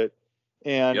running with it.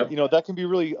 And, that can be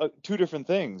really two different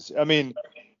things. I mean,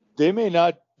 they may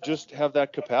not just have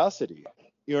that capacity.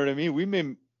 You know what I mean? We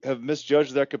may have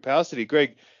misjudged that capacity.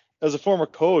 Greg, as a former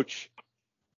coach,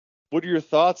 what are your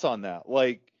thoughts on that?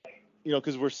 Like,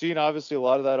 because we're seeing obviously a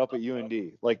lot of that up at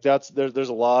UND. Like there's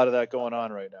a lot of that going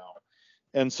on right now.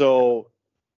 And so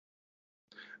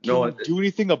can you do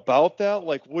anything about that?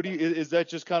 Like, is that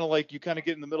just kind of like you kind of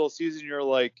get in the middle of the season, you're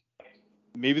like,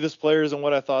 maybe this player isn't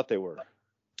what I thought they were?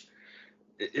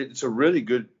 It's a really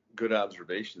good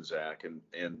observation, Zach.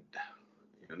 And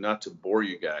not to bore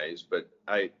you guys, but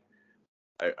I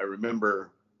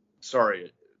remember,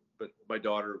 but my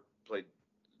daughter played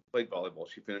volleyball.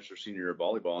 She finished her senior year of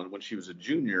volleyball. And when she was a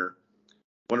junior,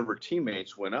 one of her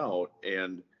teammates went out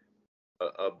and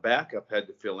a backup had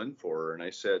to fill in for her. And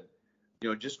I said,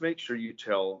 just make sure you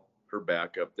tell her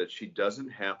backup that she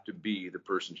doesn't have to be the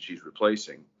person she's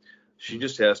replacing. She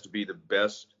just has to be the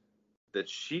best that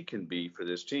she can be for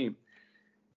this team.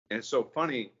 And it's so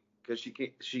funny because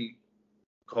she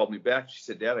called me back. She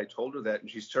said, Dad, I told her that. And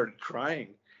she started crying.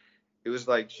 It was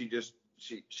like it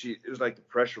was like the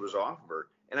pressure was off of her.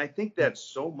 And I think that's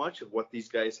so much of what these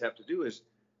guys have to do is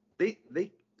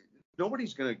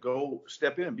nobody's going to go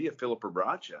step in and be a Philip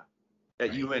Bracha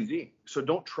at UND. So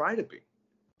don't try to be.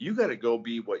 You got to go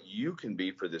be what you can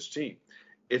be for this team.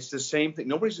 It's the same thing.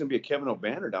 Nobody's going to be a Kevin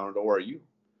O'Banner down at ORU.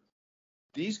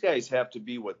 These guys have to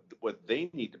be what they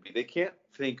need to be. They can't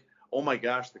think, oh my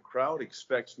gosh, the crowd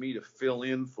expects me to fill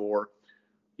in for,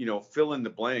 fill in the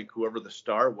blank, whoever the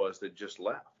star was that just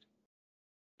left.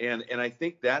 And I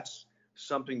think that's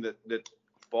something that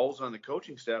falls on the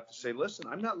coaching staff to say, listen,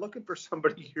 I'm not looking for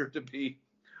somebody here to be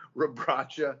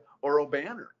Rabracha or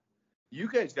O'Banner. You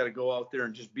guys got to go out there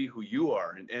and just be who you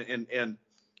are.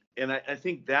 And I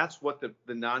think that's what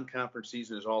the non-conference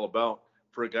season is all about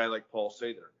for a guy like Paul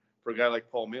Sather, for a guy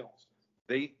like Paul Mills.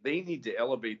 They need to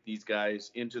elevate these guys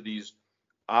into these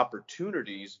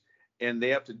opportunities, and they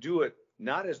have to do it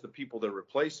not as the people they're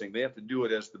replacing. They have to do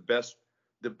it as the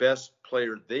best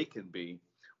player they can be,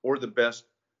 or the best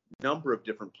number of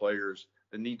different players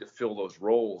that need to fill those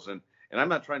roles. And I'm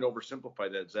not trying to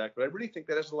oversimplify that, Zach, but I really think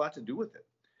that has a lot to do with it,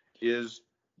 is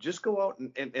just go out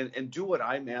and do what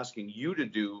I'm asking you to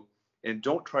do, and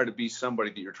don't try to be somebody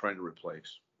that you're trying to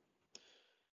replace.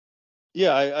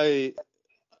 Yeah,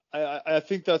 I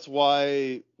think that's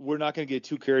why we're not going to get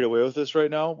too carried away with this right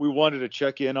now. We wanted to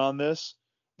check in on this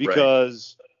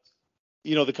because,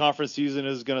 the conference season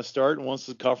is going to start. And once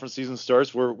the conference season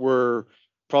starts, we're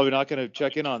probably not going to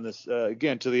check in on this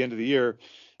again to the end of the year.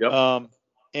 Yep.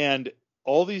 And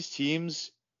all these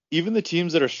teams, even the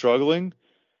teams that are struggling,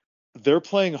 they're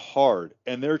playing hard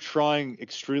and they're trying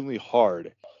extremely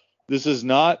hard. This is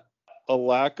not a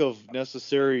lack of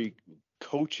necessary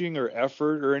coaching or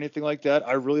effort or anything like that.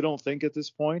 I really don't think at this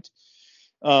point.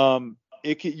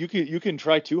 You can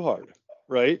try too hard,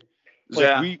 right?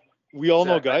 Like we all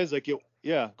know guys like it.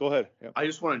 Yeah, go ahead. Yeah. I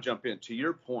just want to jump in to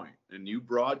your point, and you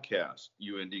broadcast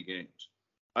UND games.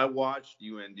 I watched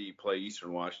UND play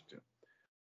Eastern Washington.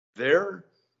 Their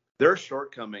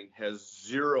shortcoming has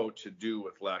zero to do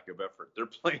with lack of effort. They're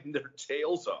playing their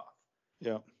tails off.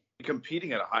 Yeah.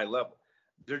 Competing at a high level.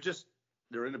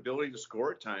 Their inability to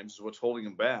score at times is what's holding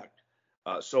them back.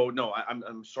 So no,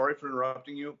 I'm sorry for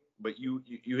interrupting you, but you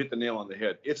hit the nail on the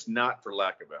head. It's not for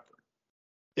lack of effort.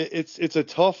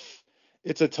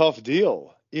 It's a tough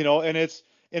deal, and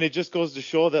it just goes to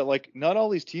show that like not all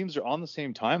these teams are on the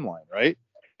same timeline, right?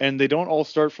 And they don't all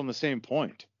start from the same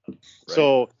point. Right.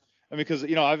 So, I mean, because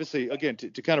obviously, again,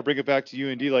 to kind of bring it back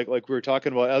to UND, like we were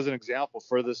talking about as an example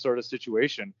for this sort of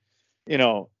situation,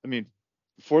 I mean,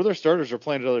 4 of their starters are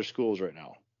playing at other schools right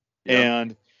now,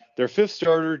 and their 5th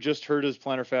starter just hurt his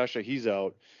plantar fascia. He's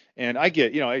out, and I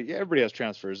get, everybody has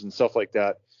transfers and stuff like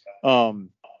that.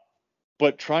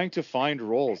 But trying to find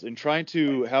roles and trying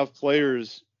to have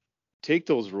players take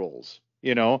those roles,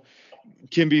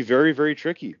 can be very, very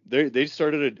tricky. They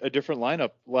started a different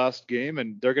lineup last game,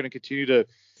 and they're going to continue to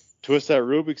twist that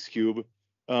Rubik's Cube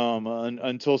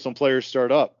until some players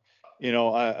start up.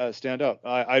 stand up.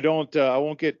 I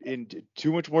won't get into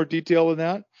too much more detail than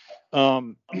that.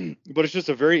 But it's just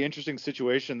a very interesting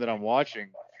situation that I'm watching.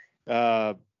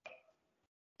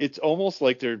 It's almost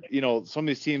like they're, some of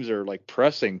these teams are like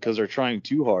pressing because they're trying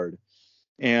too hard.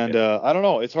 And I don't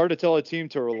know. It's hard to tell a team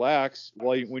to relax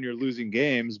when you're losing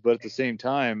games, but at the same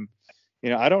time,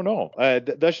 I don't know.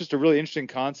 That's just a really interesting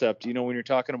concept. When you're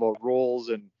talking about roles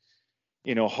and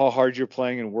how hard you're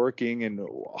playing and working, and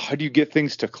how do you get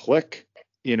things to click?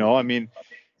 I mean,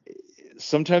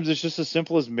 sometimes it's just as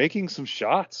simple as making some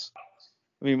shots.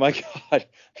 I mean, my God,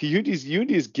 UND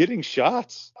is getting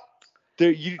shots.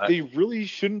 They really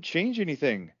shouldn't change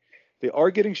anything. They are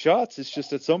getting shots. It's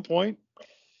just at some point,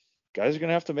 guys are going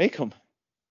to have to make them.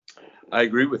 I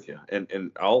agree with you,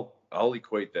 and I'll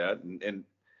equate that. And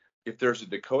if there's a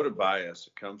Dakota bias,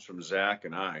 it comes from Zach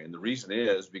and I, and the reason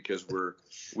is because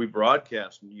we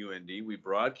broadcast UND, we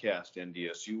broadcast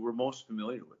NDSU. We're most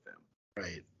familiar with them.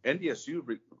 Right.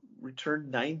 NDSU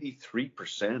returned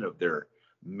 93% of their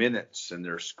minutes and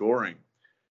their scoring.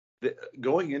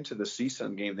 Going into the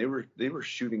CSUN game, they were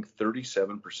shooting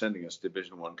 37% against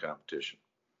Division I competition.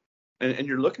 And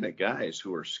you're looking at guys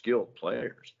who are skilled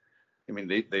players. I mean,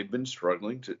 they've been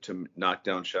struggling to knock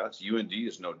down shots. UND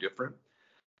is no different.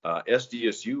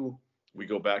 SDSU, we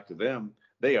go back to them.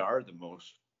 They are the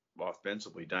most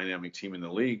offensively dynamic team in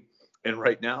the league. And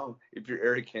right now, if you're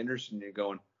Eric Henderson, you're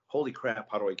going, holy crap,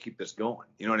 how do I keep this going?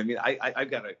 You know what I mean?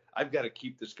 I've got to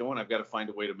keep this going. I've got to find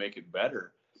a way to make it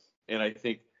better. And I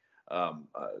think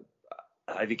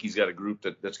he's got a group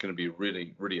that's going to be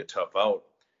really, really a tough out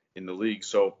in the league.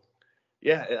 So,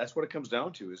 yeah, that's what it comes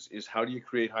down to is how do you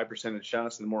create high percentage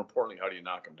shots, and more importantly, how do you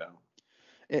knock them down?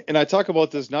 And I talk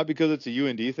about this not because it's a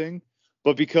UND thing,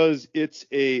 but because it's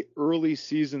a early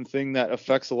season thing that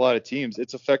affects a lot of teams.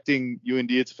 It's affecting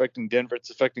UND, it's affecting Denver, it's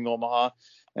affecting Omaha,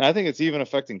 and I think it's even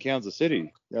affecting Kansas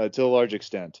City to a large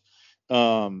extent.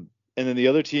 And then the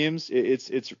other teams,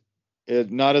 it's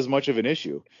not as much of an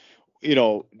issue.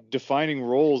 Defining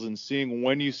roles and seeing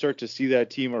when you start to see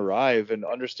that team arrive and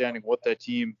understanding what that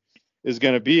team is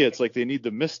going to be. It's like they need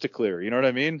the mist to clear. You know what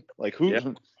I mean? Like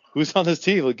who's on this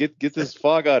team? Like get this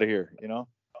fog out of here,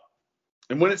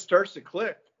 And when it starts to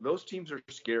click, those teams are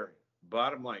scary.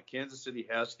 Bottom line, Kansas City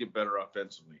has to get better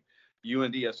offensively.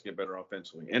 UND has to get better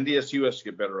offensively. NDSU has to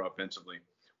get better offensively.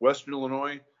 Western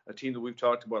Illinois, a team that we've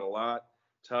talked about a lot.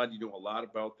 Todd, you know a lot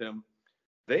about them.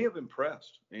 They have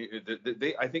impressed.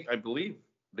 I believe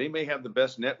they may have the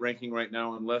best net ranking right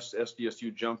now, unless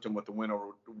SDSU jumped them with the win over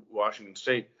Washington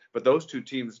State. But those two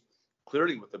teams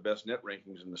clearly with the best net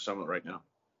rankings in the Summit right now.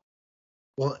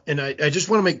 Well, and I just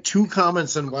want to make two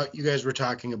comments on what you guys were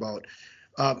talking about.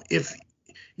 If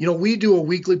we do a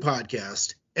weekly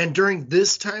podcast, and during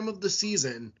this time of the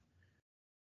season,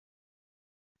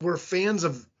 we're fans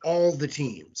of all the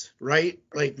teams, right?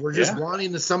 Like we're just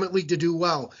wanting the Summit League to do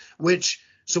well,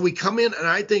 so we come in, and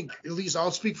I think, at least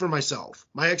I'll speak for myself,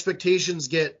 my expectations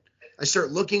I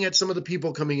start looking at some of the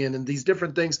people coming in and these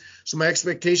different things. So my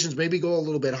expectations maybe go a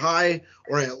little bit high,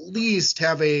 or at least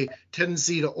have a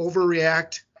tendency to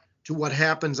overreact to what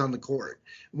happens on the court.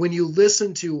 When you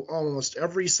listen to almost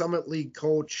every Summit League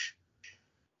coach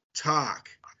talk,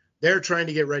 they're trying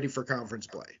to get ready for conference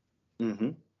play. Mm-hmm.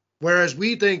 Whereas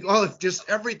we think, if just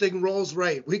everything rolls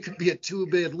right, we could be a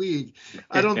 2-bid league.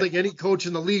 I don't think any coach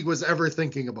in the league was ever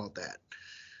thinking about that.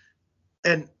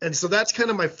 And so that's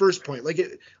kind of my first point.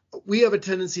 We have a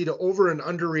tendency to over and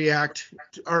underreact,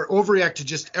 or overreact to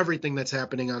just everything that's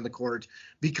happening on the court,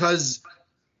 because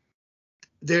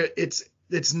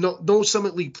it's no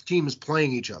Summit League team is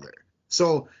playing each other.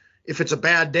 So if it's a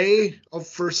bad day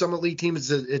for Summit League teams,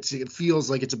 it feels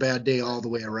like it's a bad day all the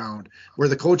way around, where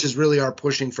the coaches really are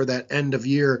pushing for that end of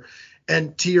year.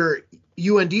 And to your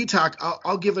UND talk,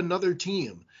 I'll give another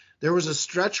team. There was a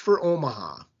stretch for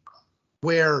Omaha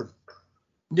where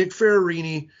Nick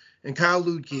Ferrarini and Kyle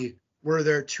Ludke were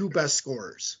their two best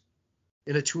scorers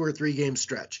in a 2 or 3 game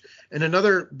stretch. And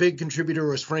another big contributor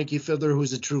was Frankie Fiddler,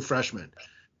 who's a true freshman.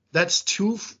 That's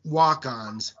 2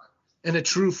 walk-ons and a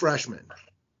true freshman.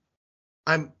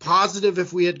 I'm positive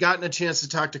if we had gotten a chance to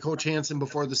talk to Coach Hansen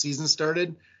before the season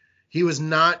started, he was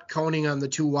not counting on the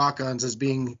 2 walk-ons as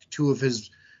being 2 of his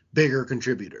bigger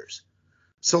contributors.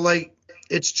 So,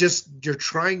 it's just you're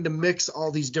trying to mix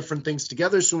all these different things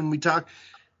together. So when we talk,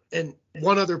 and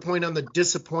one other point on the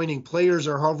disappointing players,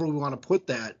 or however we want to put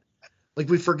that,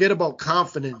 we forget about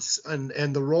confidence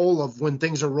and the role of when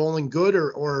things are rolling good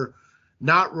or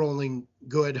not rolling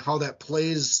good, how that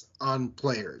plays on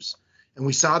players. And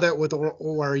we saw that with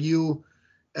ORU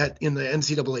in the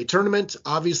NCAA tournament.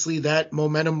 Obviously, that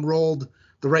momentum rolled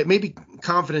the right, maybe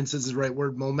confidence is the right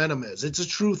word, momentum is. It's a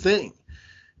true thing.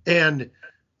 And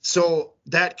so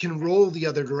that can roll the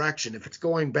other direction. If it's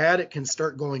going bad, it can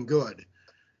start going good.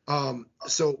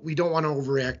 So we don't want to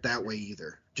overreact that way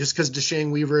either. Just because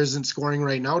Deshane Weaver isn't scoring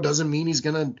right now doesn't mean he's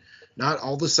going to not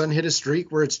all of a sudden hit a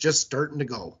streak where it's just starting to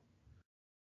go.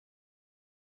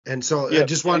 And so I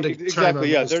just wanted to chime on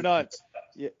those they're not.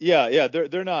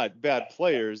 They're not bad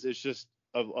players. It's just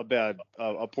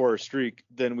a poorer streak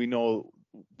than we know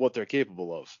what they're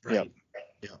capable of. Right.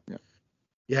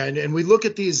 Yeah. And we look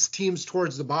at these teams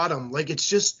towards the bottom, like it's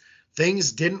just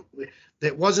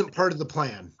that wasn't part of the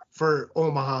plan for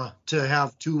Omaha to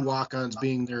have 2 walk-ons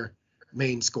being their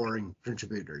main scoring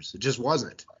contributors. It just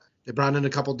wasn't. They brought in a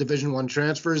couple Division I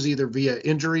transfers either via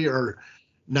injury or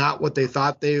not what they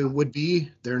thought they would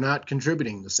be. They're not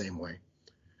contributing the same way.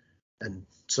 And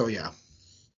so,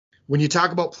 when you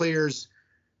talk about players,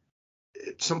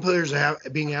 some players are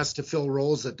being asked to fill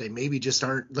roles that they maybe just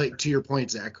aren't, like to your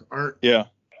point, Zach,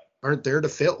 aren't there to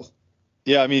fill.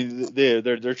 Yeah, I mean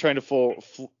they're trying to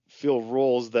fill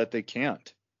roles that they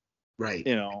can't. Right.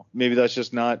 Maybe that's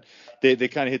just not. They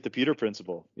kind of hit the Peter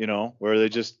principle, where they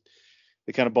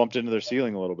kind of bumped into their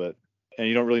ceiling a little bit, and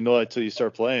you don't really know that until you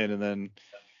start playing, and then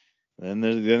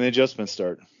the adjustments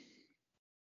start.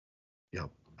 Yeah.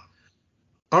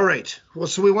 All right. Well,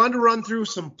 so we wanted to run through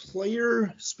some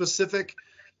player specific.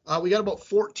 We got about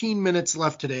 14 minutes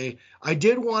left today. I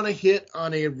did want to hit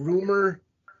on a rumor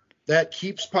that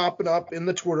keeps popping up in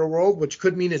the Twitter world, which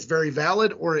could mean it's very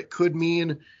valid or it could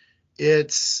mean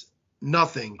it's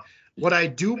nothing. What I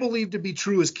do believe to be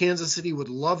true is Kansas City would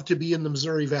love to be in the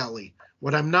Missouri Valley.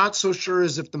 What I'm not so sure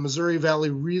is if the Missouri Valley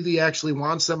really actually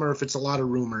wants them or if it's a lot of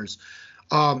rumors.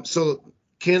 So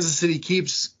Kansas City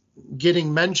keeps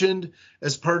getting mentioned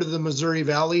as part of the Missouri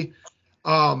Valley.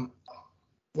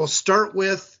 We'll start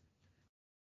with,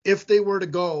 if they were to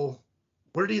go,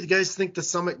 where do you guys think the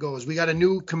Summit goes? We got a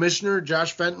new commissioner.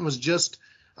 Josh Fenton was just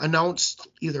announced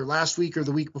either last week or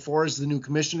the week before as the new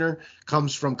commissioner.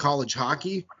 Comes from college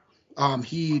hockey.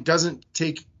 He doesn't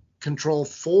take control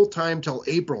full time till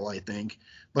April, I think,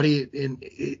 but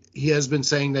he has been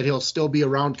saying that he'll still be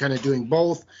around, kind of doing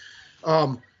both.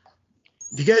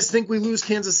 Do you guys think we lose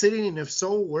Kansas City? And if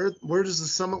so, where does the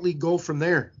Summit League go from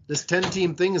there? This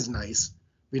 10-team thing is nice.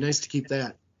 Be nice to keep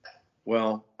that.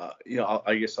 Well,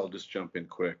 I guess I'll just jump in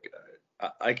quick.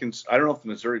 I don't know if the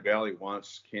Missouri Valley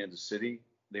wants Kansas City.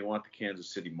 They want the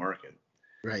Kansas City market.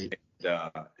 Right.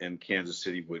 And Kansas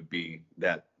City would be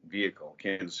that vehicle.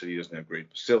 Kansas City doesn't have great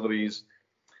facilities.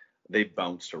 They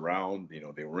bounced around.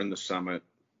 They were in the Summit,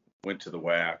 went to the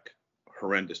WAC.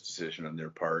 Horrendous decision on their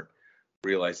part.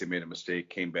 Realized they made a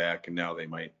mistake, came back, and now they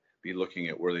might be looking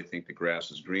at where they think the grass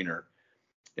is greener.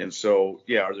 And so,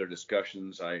 are there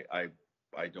discussions? I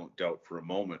don't doubt for a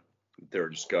moment that there are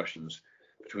discussions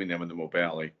between them and the Mo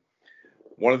Valley.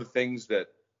 One of the things that,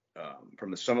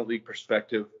 from the Summit League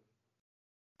perspective,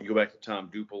 you go back to Tom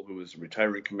Duple, who was a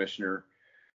retiring commissioner.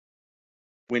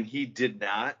 When he did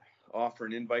not offer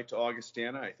an invite to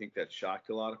Augustana, I think that shocked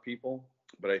a lot of people.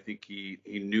 But I think he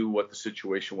knew what the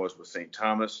situation was with St.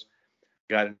 Thomas,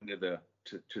 got into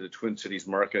the Twin Cities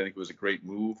market. I think it was a great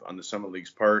move on the Summit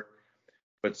League's part.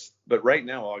 But right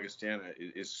now, Augustana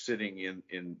is sitting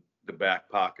in the back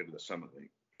pocket of the Summit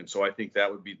League. And so I think that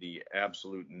would be the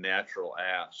absolute natural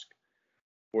ask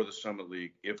for the Summit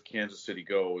League. If Kansas City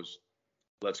goes,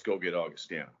 let's go get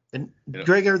Augustana. And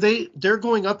Greg, they're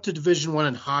going up to Division I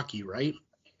in hockey, right?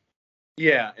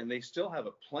 Yeah, and they still have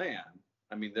a plan.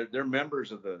 I mean, they're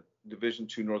members of the Division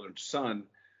II Northern Sun,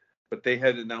 but they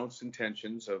had announced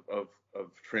intentions of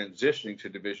transitioning to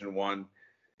Division I.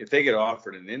 If they get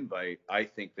offered an invite, I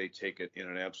think they take it in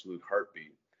an absolute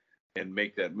heartbeat and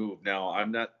make that move. Now,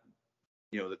 I'm not,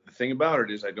 the thing about it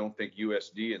is I don't think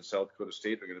USD and South Dakota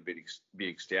State are going to be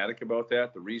ecstatic about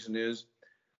that. The reason is,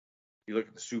 you look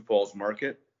at the Sioux Falls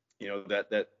market,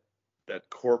 that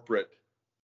corporate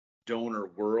donor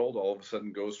world all of a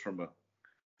sudden goes from a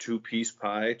 2-piece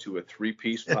pie to a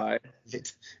 3-piece pie.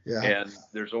 Yeah. And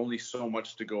there's only so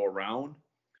much to go around.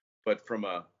 But from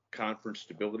a conference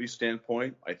stability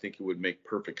standpoint, I think it would make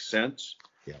perfect sense.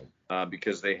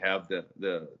 Because they have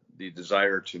the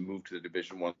desire to move to the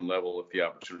Division I level if the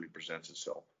opportunity presents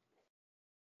itself.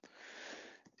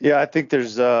 Yeah, I think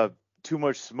there's too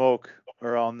much smoke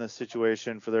around this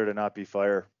situation for there to not be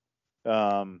fire.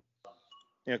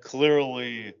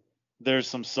 Clearly there's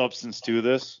some substance to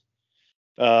this.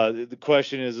 The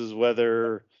question is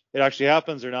whether it actually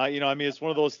happens or not. It's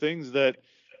one of those things that,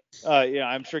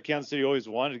 I'm sure Kansas City always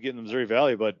wanted to get in the Missouri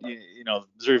Valley, but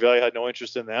Missouri Valley had no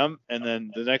interest in them. And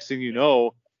then the next thing you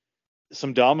know,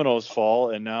 some dominoes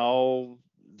fall, and now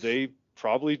they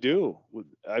probably do.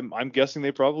 I'm guessing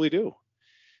they probably do.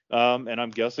 And I'm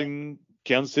guessing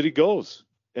Kansas City goes.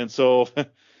 And so,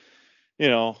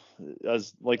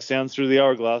 as like sands through the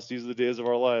hourglass, these are the days of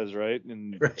our lives, right?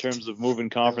 In terms of moving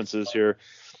conferences here.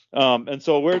 And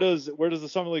so where does the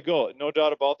Summit League go? No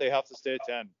doubt about they have to stay at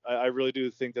 10. I really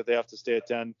do think that they have to stay at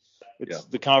 10. It's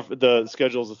the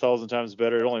schedule is 1,000 times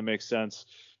better. It only makes sense.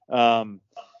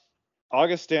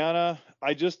 Augustana,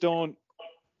 I just don't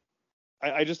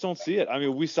see it. I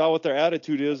mean, we saw what their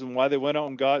attitude is and why they went out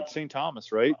and got St.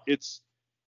 Thomas, right?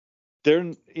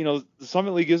 The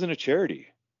Summit League isn't a charity.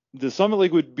 The Summit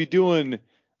League would be doing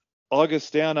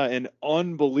Augustana an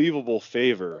unbelievable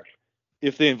favor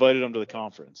if they invited them to the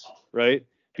conference, right?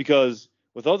 Because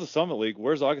without the Summit League,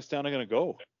 where's Augustana going to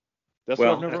go? That's what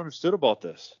I've never understood about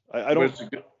this. I don't.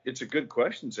 It's a good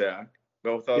question, Zach.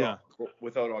 But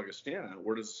without Augustana,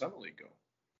 where does the Summit League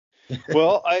go?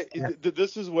 Well,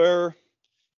 this is where,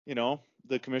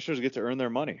 the commissioners get to earn their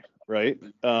money, right?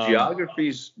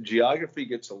 Geography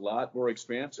gets a lot more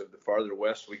expansive the farther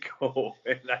west we go.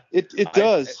 It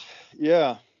does.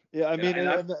 Yeah. I mean,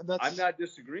 I'm not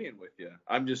disagreeing with you.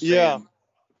 I'm just saying,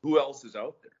 who else is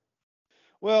out there?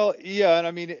 Well, yeah, and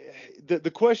I mean,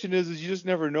 the question is you just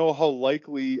never know how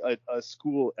likely a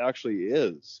school actually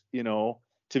is,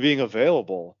 to being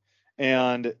available,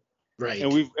 and right.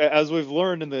 And we've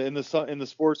learned in the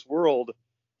sports world,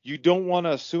 you don't want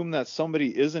to assume that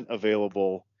somebody isn't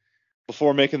available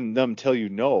before making them tell you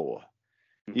no.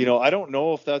 I don't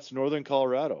know if that's Northern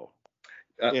Colorado.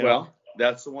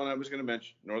 That's the one I was going to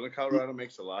mention. Northern Colorado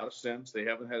makes a lot of sense. They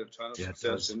haven't had a ton of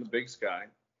success in the Big Sky,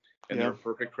 and they're a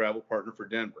perfect travel partner for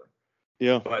Denver.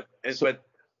 Yeah. But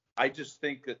I just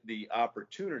think that the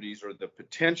opportunities or the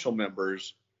potential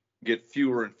members get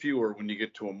fewer and fewer when you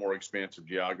get to a more expansive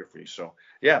geography. So,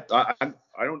 I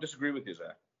don't disagree with you,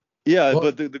 Zach. Yeah,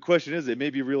 but the question is, it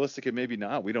may be realistic, it may be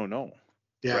not. We don't know.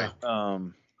 Yeah.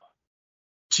 Right.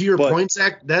 To your point,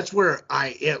 Zach, that's where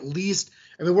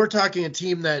we're talking a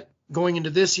team that going into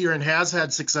this year and has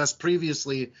had success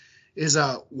previously is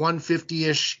a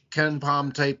 150-ish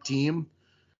KenPom type team.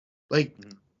 Like,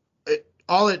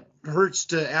 all it hurts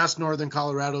to ask Northern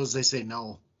Colorado is they say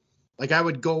no. Like, I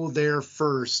would go there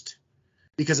first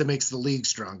because it makes the league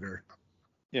stronger.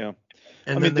 Yeah.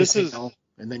 And then they say no,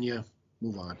 and then you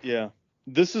move on. Yeah.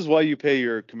 This is why you pay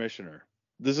your commissioner.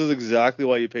 This is exactly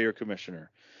why you pay your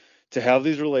commissioner. To have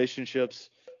these relationships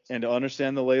and to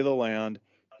understand the lay of the land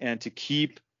and to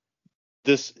keep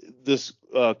this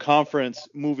conference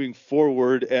moving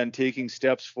forward and taking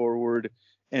steps forward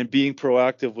and being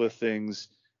proactive with things.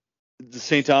 The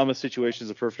St. Thomas situation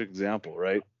is a perfect example,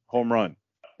 right? Home run.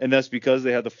 And that's because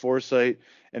they had the foresight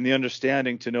and the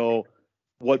understanding to know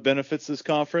what benefits this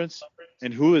conference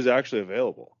and who is actually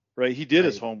available, right? He did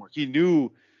his homework. He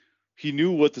knew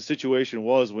what the situation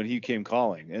was when he came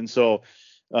calling. And so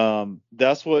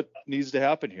that's what needs to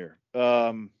happen here.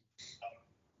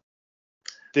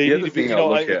 They need to be,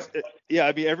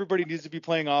 I mean, everybody needs to be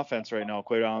playing offense right now,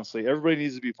 quite honestly. Everybody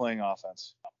needs to be playing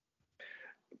offense.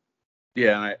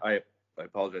 Yeah, and I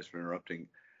apologize for interrupting.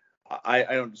 I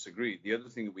don't disagree. The other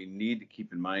thing that we need to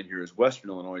keep in mind here is Western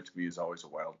Illinois to me is always a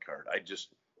wild card.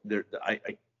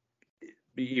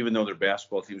 Even though their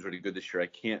basketball team is really good this year, I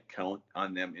can't count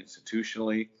on them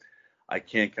institutionally. I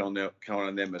can't count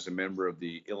on them as a member of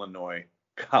the Illinois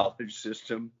college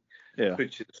system,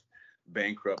 which is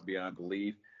bankrupt beyond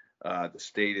belief. The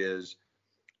state is.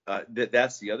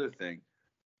 That's the other thing.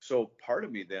 So part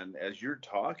of me then, as you're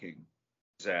talking,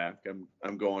 Zach,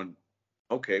 I'm going,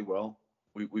 okay, well,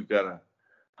 we've got a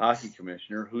hockey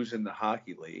commissioner who's in the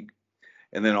hockey league,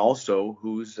 and then also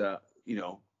who's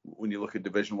when you look at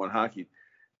Division I hockey,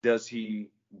 does he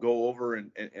go over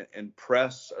and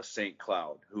press a St.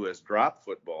 Cloud who has dropped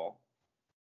football,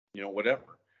 whatever?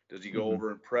 Does he go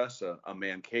over and press a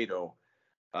Mankato?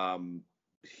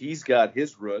 He's got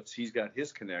his roots, he's got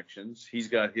his connections, he's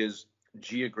got his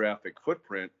geographic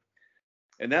footprint,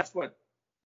 and that's what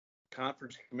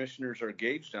conference commissioners are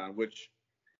gauged on, which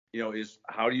is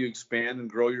how do you expand and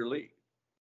grow your league?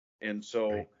 And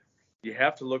so you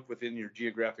have to look within your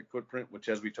geographic footprint, which,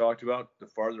 as we talked about, the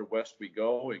farther west we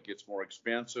go, it gets more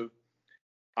expansive.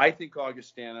 I think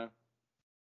Augustana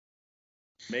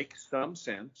makes some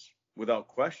sense without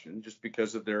question, just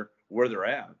because of where they're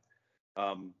at,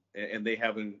 and they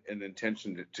have an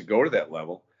intention to go to that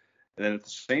level. And then at the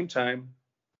same time,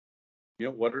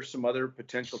 what are some other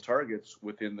potential targets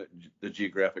within the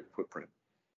geographic footprint?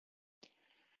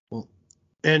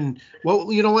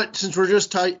 Well, you know what? Since we're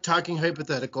just talking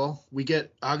hypothetical, we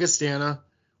get Augustana,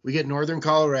 we get Northern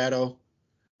Colorado,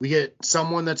 We get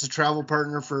someone that's a travel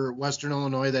partner for Western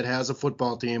Illinois that has a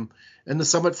football team, and the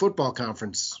Summit Football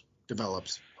Conference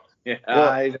develops. Yeah, well,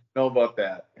 I don't know about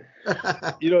that.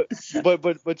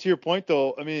 But to your point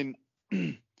though, I mean,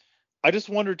 I just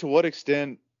wonder to what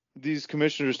extent these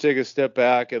commissioners take a step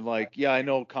back and like, yeah, I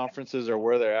know conferences are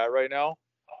where they're at right now,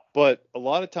 but a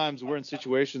lot of times we're in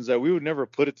situations that we would never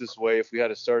put it this way if we had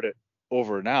to start it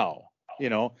over now,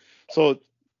 So,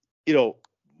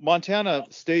 Montana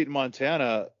State and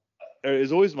Montana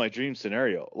is always my dream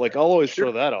scenario. Like I'll always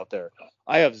throw that out there.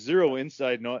 I have zero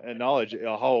inside knowledge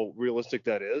of how realistic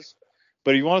that is.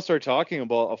 But if you want to start talking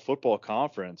about a football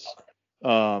conference,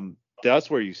 that's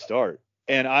where you start.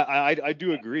 And I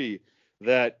do agree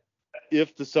that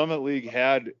if the Summit League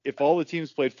if all the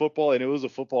teams played football and it was a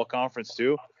football conference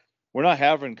too, we're not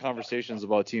having conversations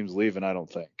about teams leaving, I don't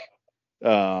think.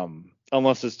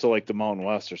 Unless it's to like the Mountain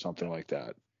West or something like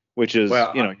that, which is,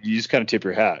 you just kind of tip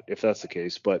your hat if that's the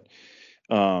case. But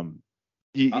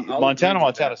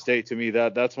Montana State, to me,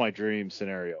 that's my dream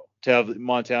scenario, to have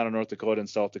Montana, North Dakota, and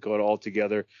South Dakota all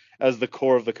together as the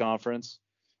core of the conference.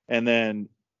 And then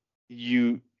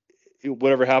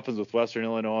whatever happens with Western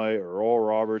Illinois or Oral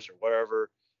Roberts or whatever,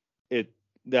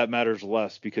 that matters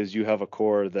less because you have a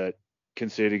core that can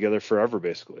stay together forever,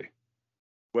 basically.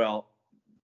 Well,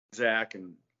 Zach,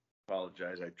 and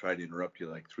apologize, I tried to interrupt you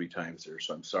like 3 times there,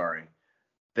 so I'm sorry.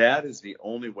 That is the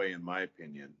only way, in my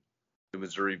opinion, the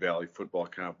Missouri Valley Football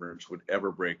Conference would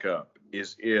ever break up,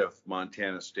 is if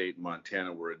Montana State and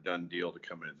Montana were a done deal to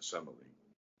come into the Summit League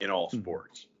in all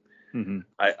sports. Mm-hmm.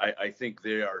 I think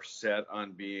they are set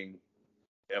on being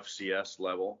FCS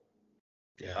level.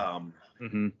 Yeah.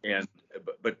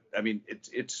 But I mean,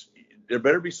 it's there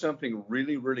better be something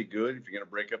really, really good if you're going to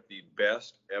break up the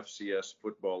best FCS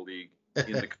football league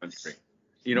in the country.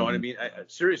 You know what I mean?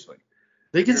 Seriously.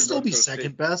 They can still be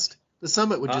second best. The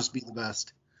Summit would just be the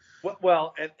best.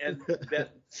 Well, and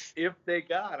that if they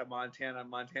got a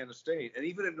Montana State, and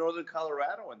even in Northern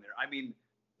Colorado in there, I mean,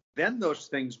 then those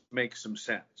things make some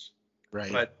sense.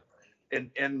 Right. But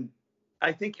and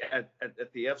I think at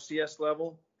the FCS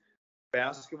level,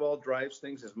 basketball drives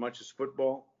things as much as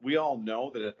football. We all know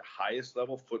that at the highest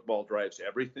level, football drives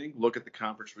everything. Look at the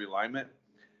conference realignment.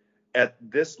 At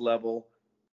this level,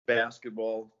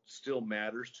 basketball still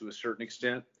matters to a certain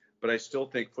extent, but I still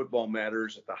think football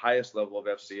matters at the highest level of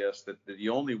FCS. That the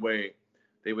only way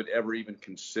they would ever even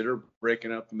consider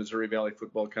breaking up the Missouri Valley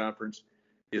Football Conference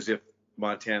is if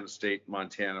Montana State,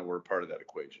 Montana were part of that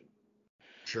equation.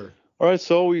 Sure. All right,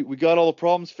 so we got all the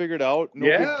problems figured out. No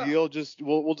big deal. Just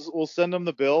we'll send them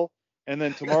the bill, and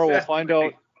then tomorrow we'll find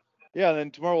out. Yeah, and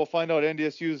then tomorrow we'll find out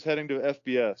NDSU is heading to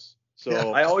FBS. So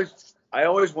yeah. I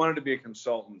always wanted to be a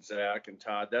consultant, Zach and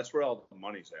Todd. That's where all the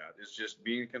money's at. It's just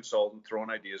being a consultant,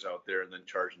 throwing ideas out there, and then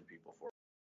charging people for it.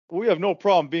 We have no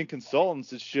problem being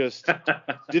consultants. It's just,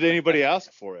 did anybody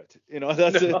ask for it?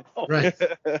 That's it. Right.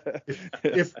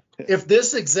 if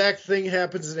this exact thing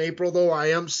happens in April, though, I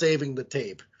am saving the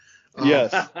tape.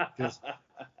 Yes.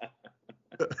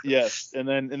 Yes. And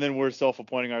then we're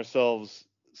self-appointing ourselves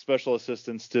special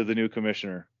assistants to the new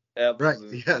commissioner.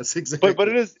 Absolutely. Right. Yes, exactly. But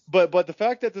it is but the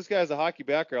fact that this guy has a hockey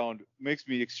background makes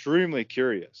me extremely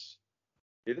curious.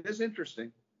 It is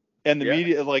interesting. And the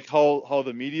media, like how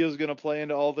the media is going to play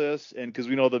into all this, and because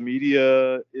we know the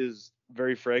media is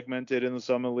very fragmented in the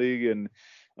Summit League,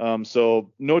 and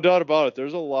so no doubt about it,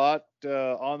 there's a lot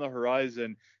on the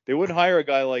horizon. They wouldn't hire a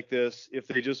guy like this if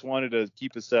they just wanted to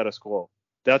keep the status quo.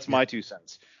 That's my 2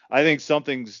 cents. I think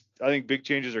big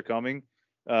changes are coming.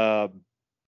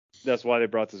 That's why they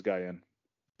brought this guy in.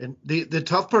 And the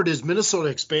tough part is Minnesota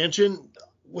expansion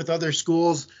with other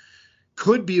schools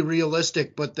could be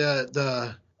realistic, but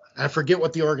the I forget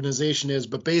what the organization is,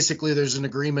 but basically there's an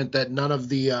agreement that none of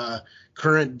the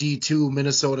current D2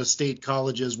 Minnesota State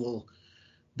colleges will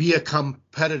be a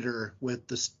competitor with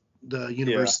the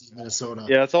University of Minnesota.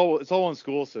 Yeah, it's all one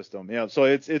school system. Yeah, so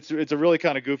it's a really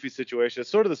kind of goofy situation. It's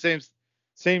sort of the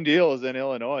same deal as in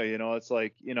Illinois. It's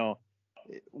like,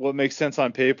 what makes sense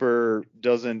on paper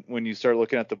doesn't when you start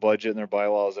looking at the budget and their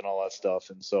bylaws and all that stuff.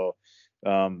 And so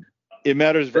it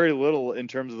matters very little in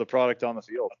terms of the product on the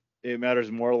field. It matters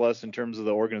more or less in terms of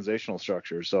the organizational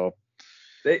structure. So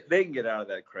they can get out of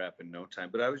that crap in no time.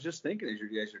 But I was just thinking as you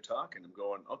guys are talking, I'm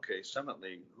going, okay, Summit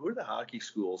League. Who are the hockey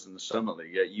schools in the Summit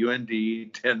League? You got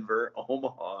UND, Denver,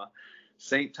 Omaha,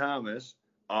 St. Thomas,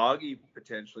 Augie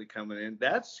potentially coming in.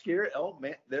 That's scary. Oh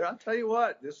man, I'll tell you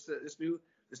what, this new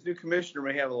commissioner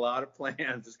may have a lot of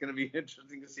plans. It's going to be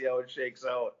interesting to see how it shakes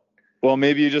out. Well,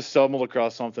 maybe you just stumbled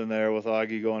across something there with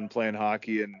Augie going playing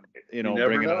hockey and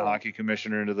bringing a hockey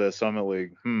commissioner into the Summit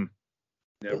League.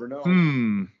 Never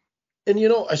know. And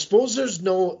I suppose there's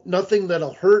nothing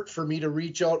that'll hurt for me to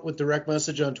reach out with direct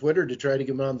message on Twitter to try to get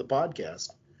him on the podcast.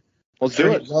 Let's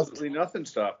do it. Absolutely nothing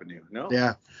stopping you. No.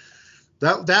 Yeah.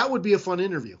 That would be a fun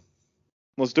interview.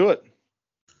 Let's do it.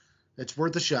 It's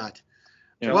worth a shot.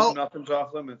 Yeah. Well, nothing's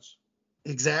off limits.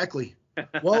 Exactly.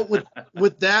 Well,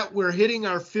 with that, we're hitting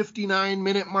our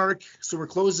 59-minute mark, so we're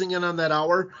closing in on that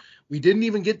hour. We didn't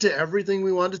even get to everything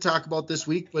we wanted to talk about this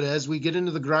week, but as we get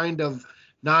into the grind of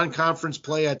non-conference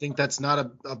play, I think that's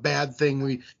not a bad thing.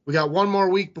 We got one more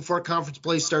week before conference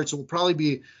play starts, so we'll probably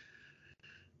be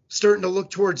starting to look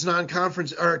towards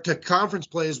non-conference or to conference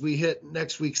play as we hit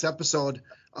next week's episode.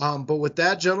 But with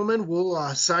that, gentlemen,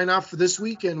 we'll sign off for this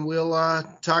week, and we'll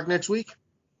talk next week.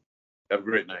 Have a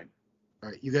great night. All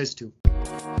right, you guys too.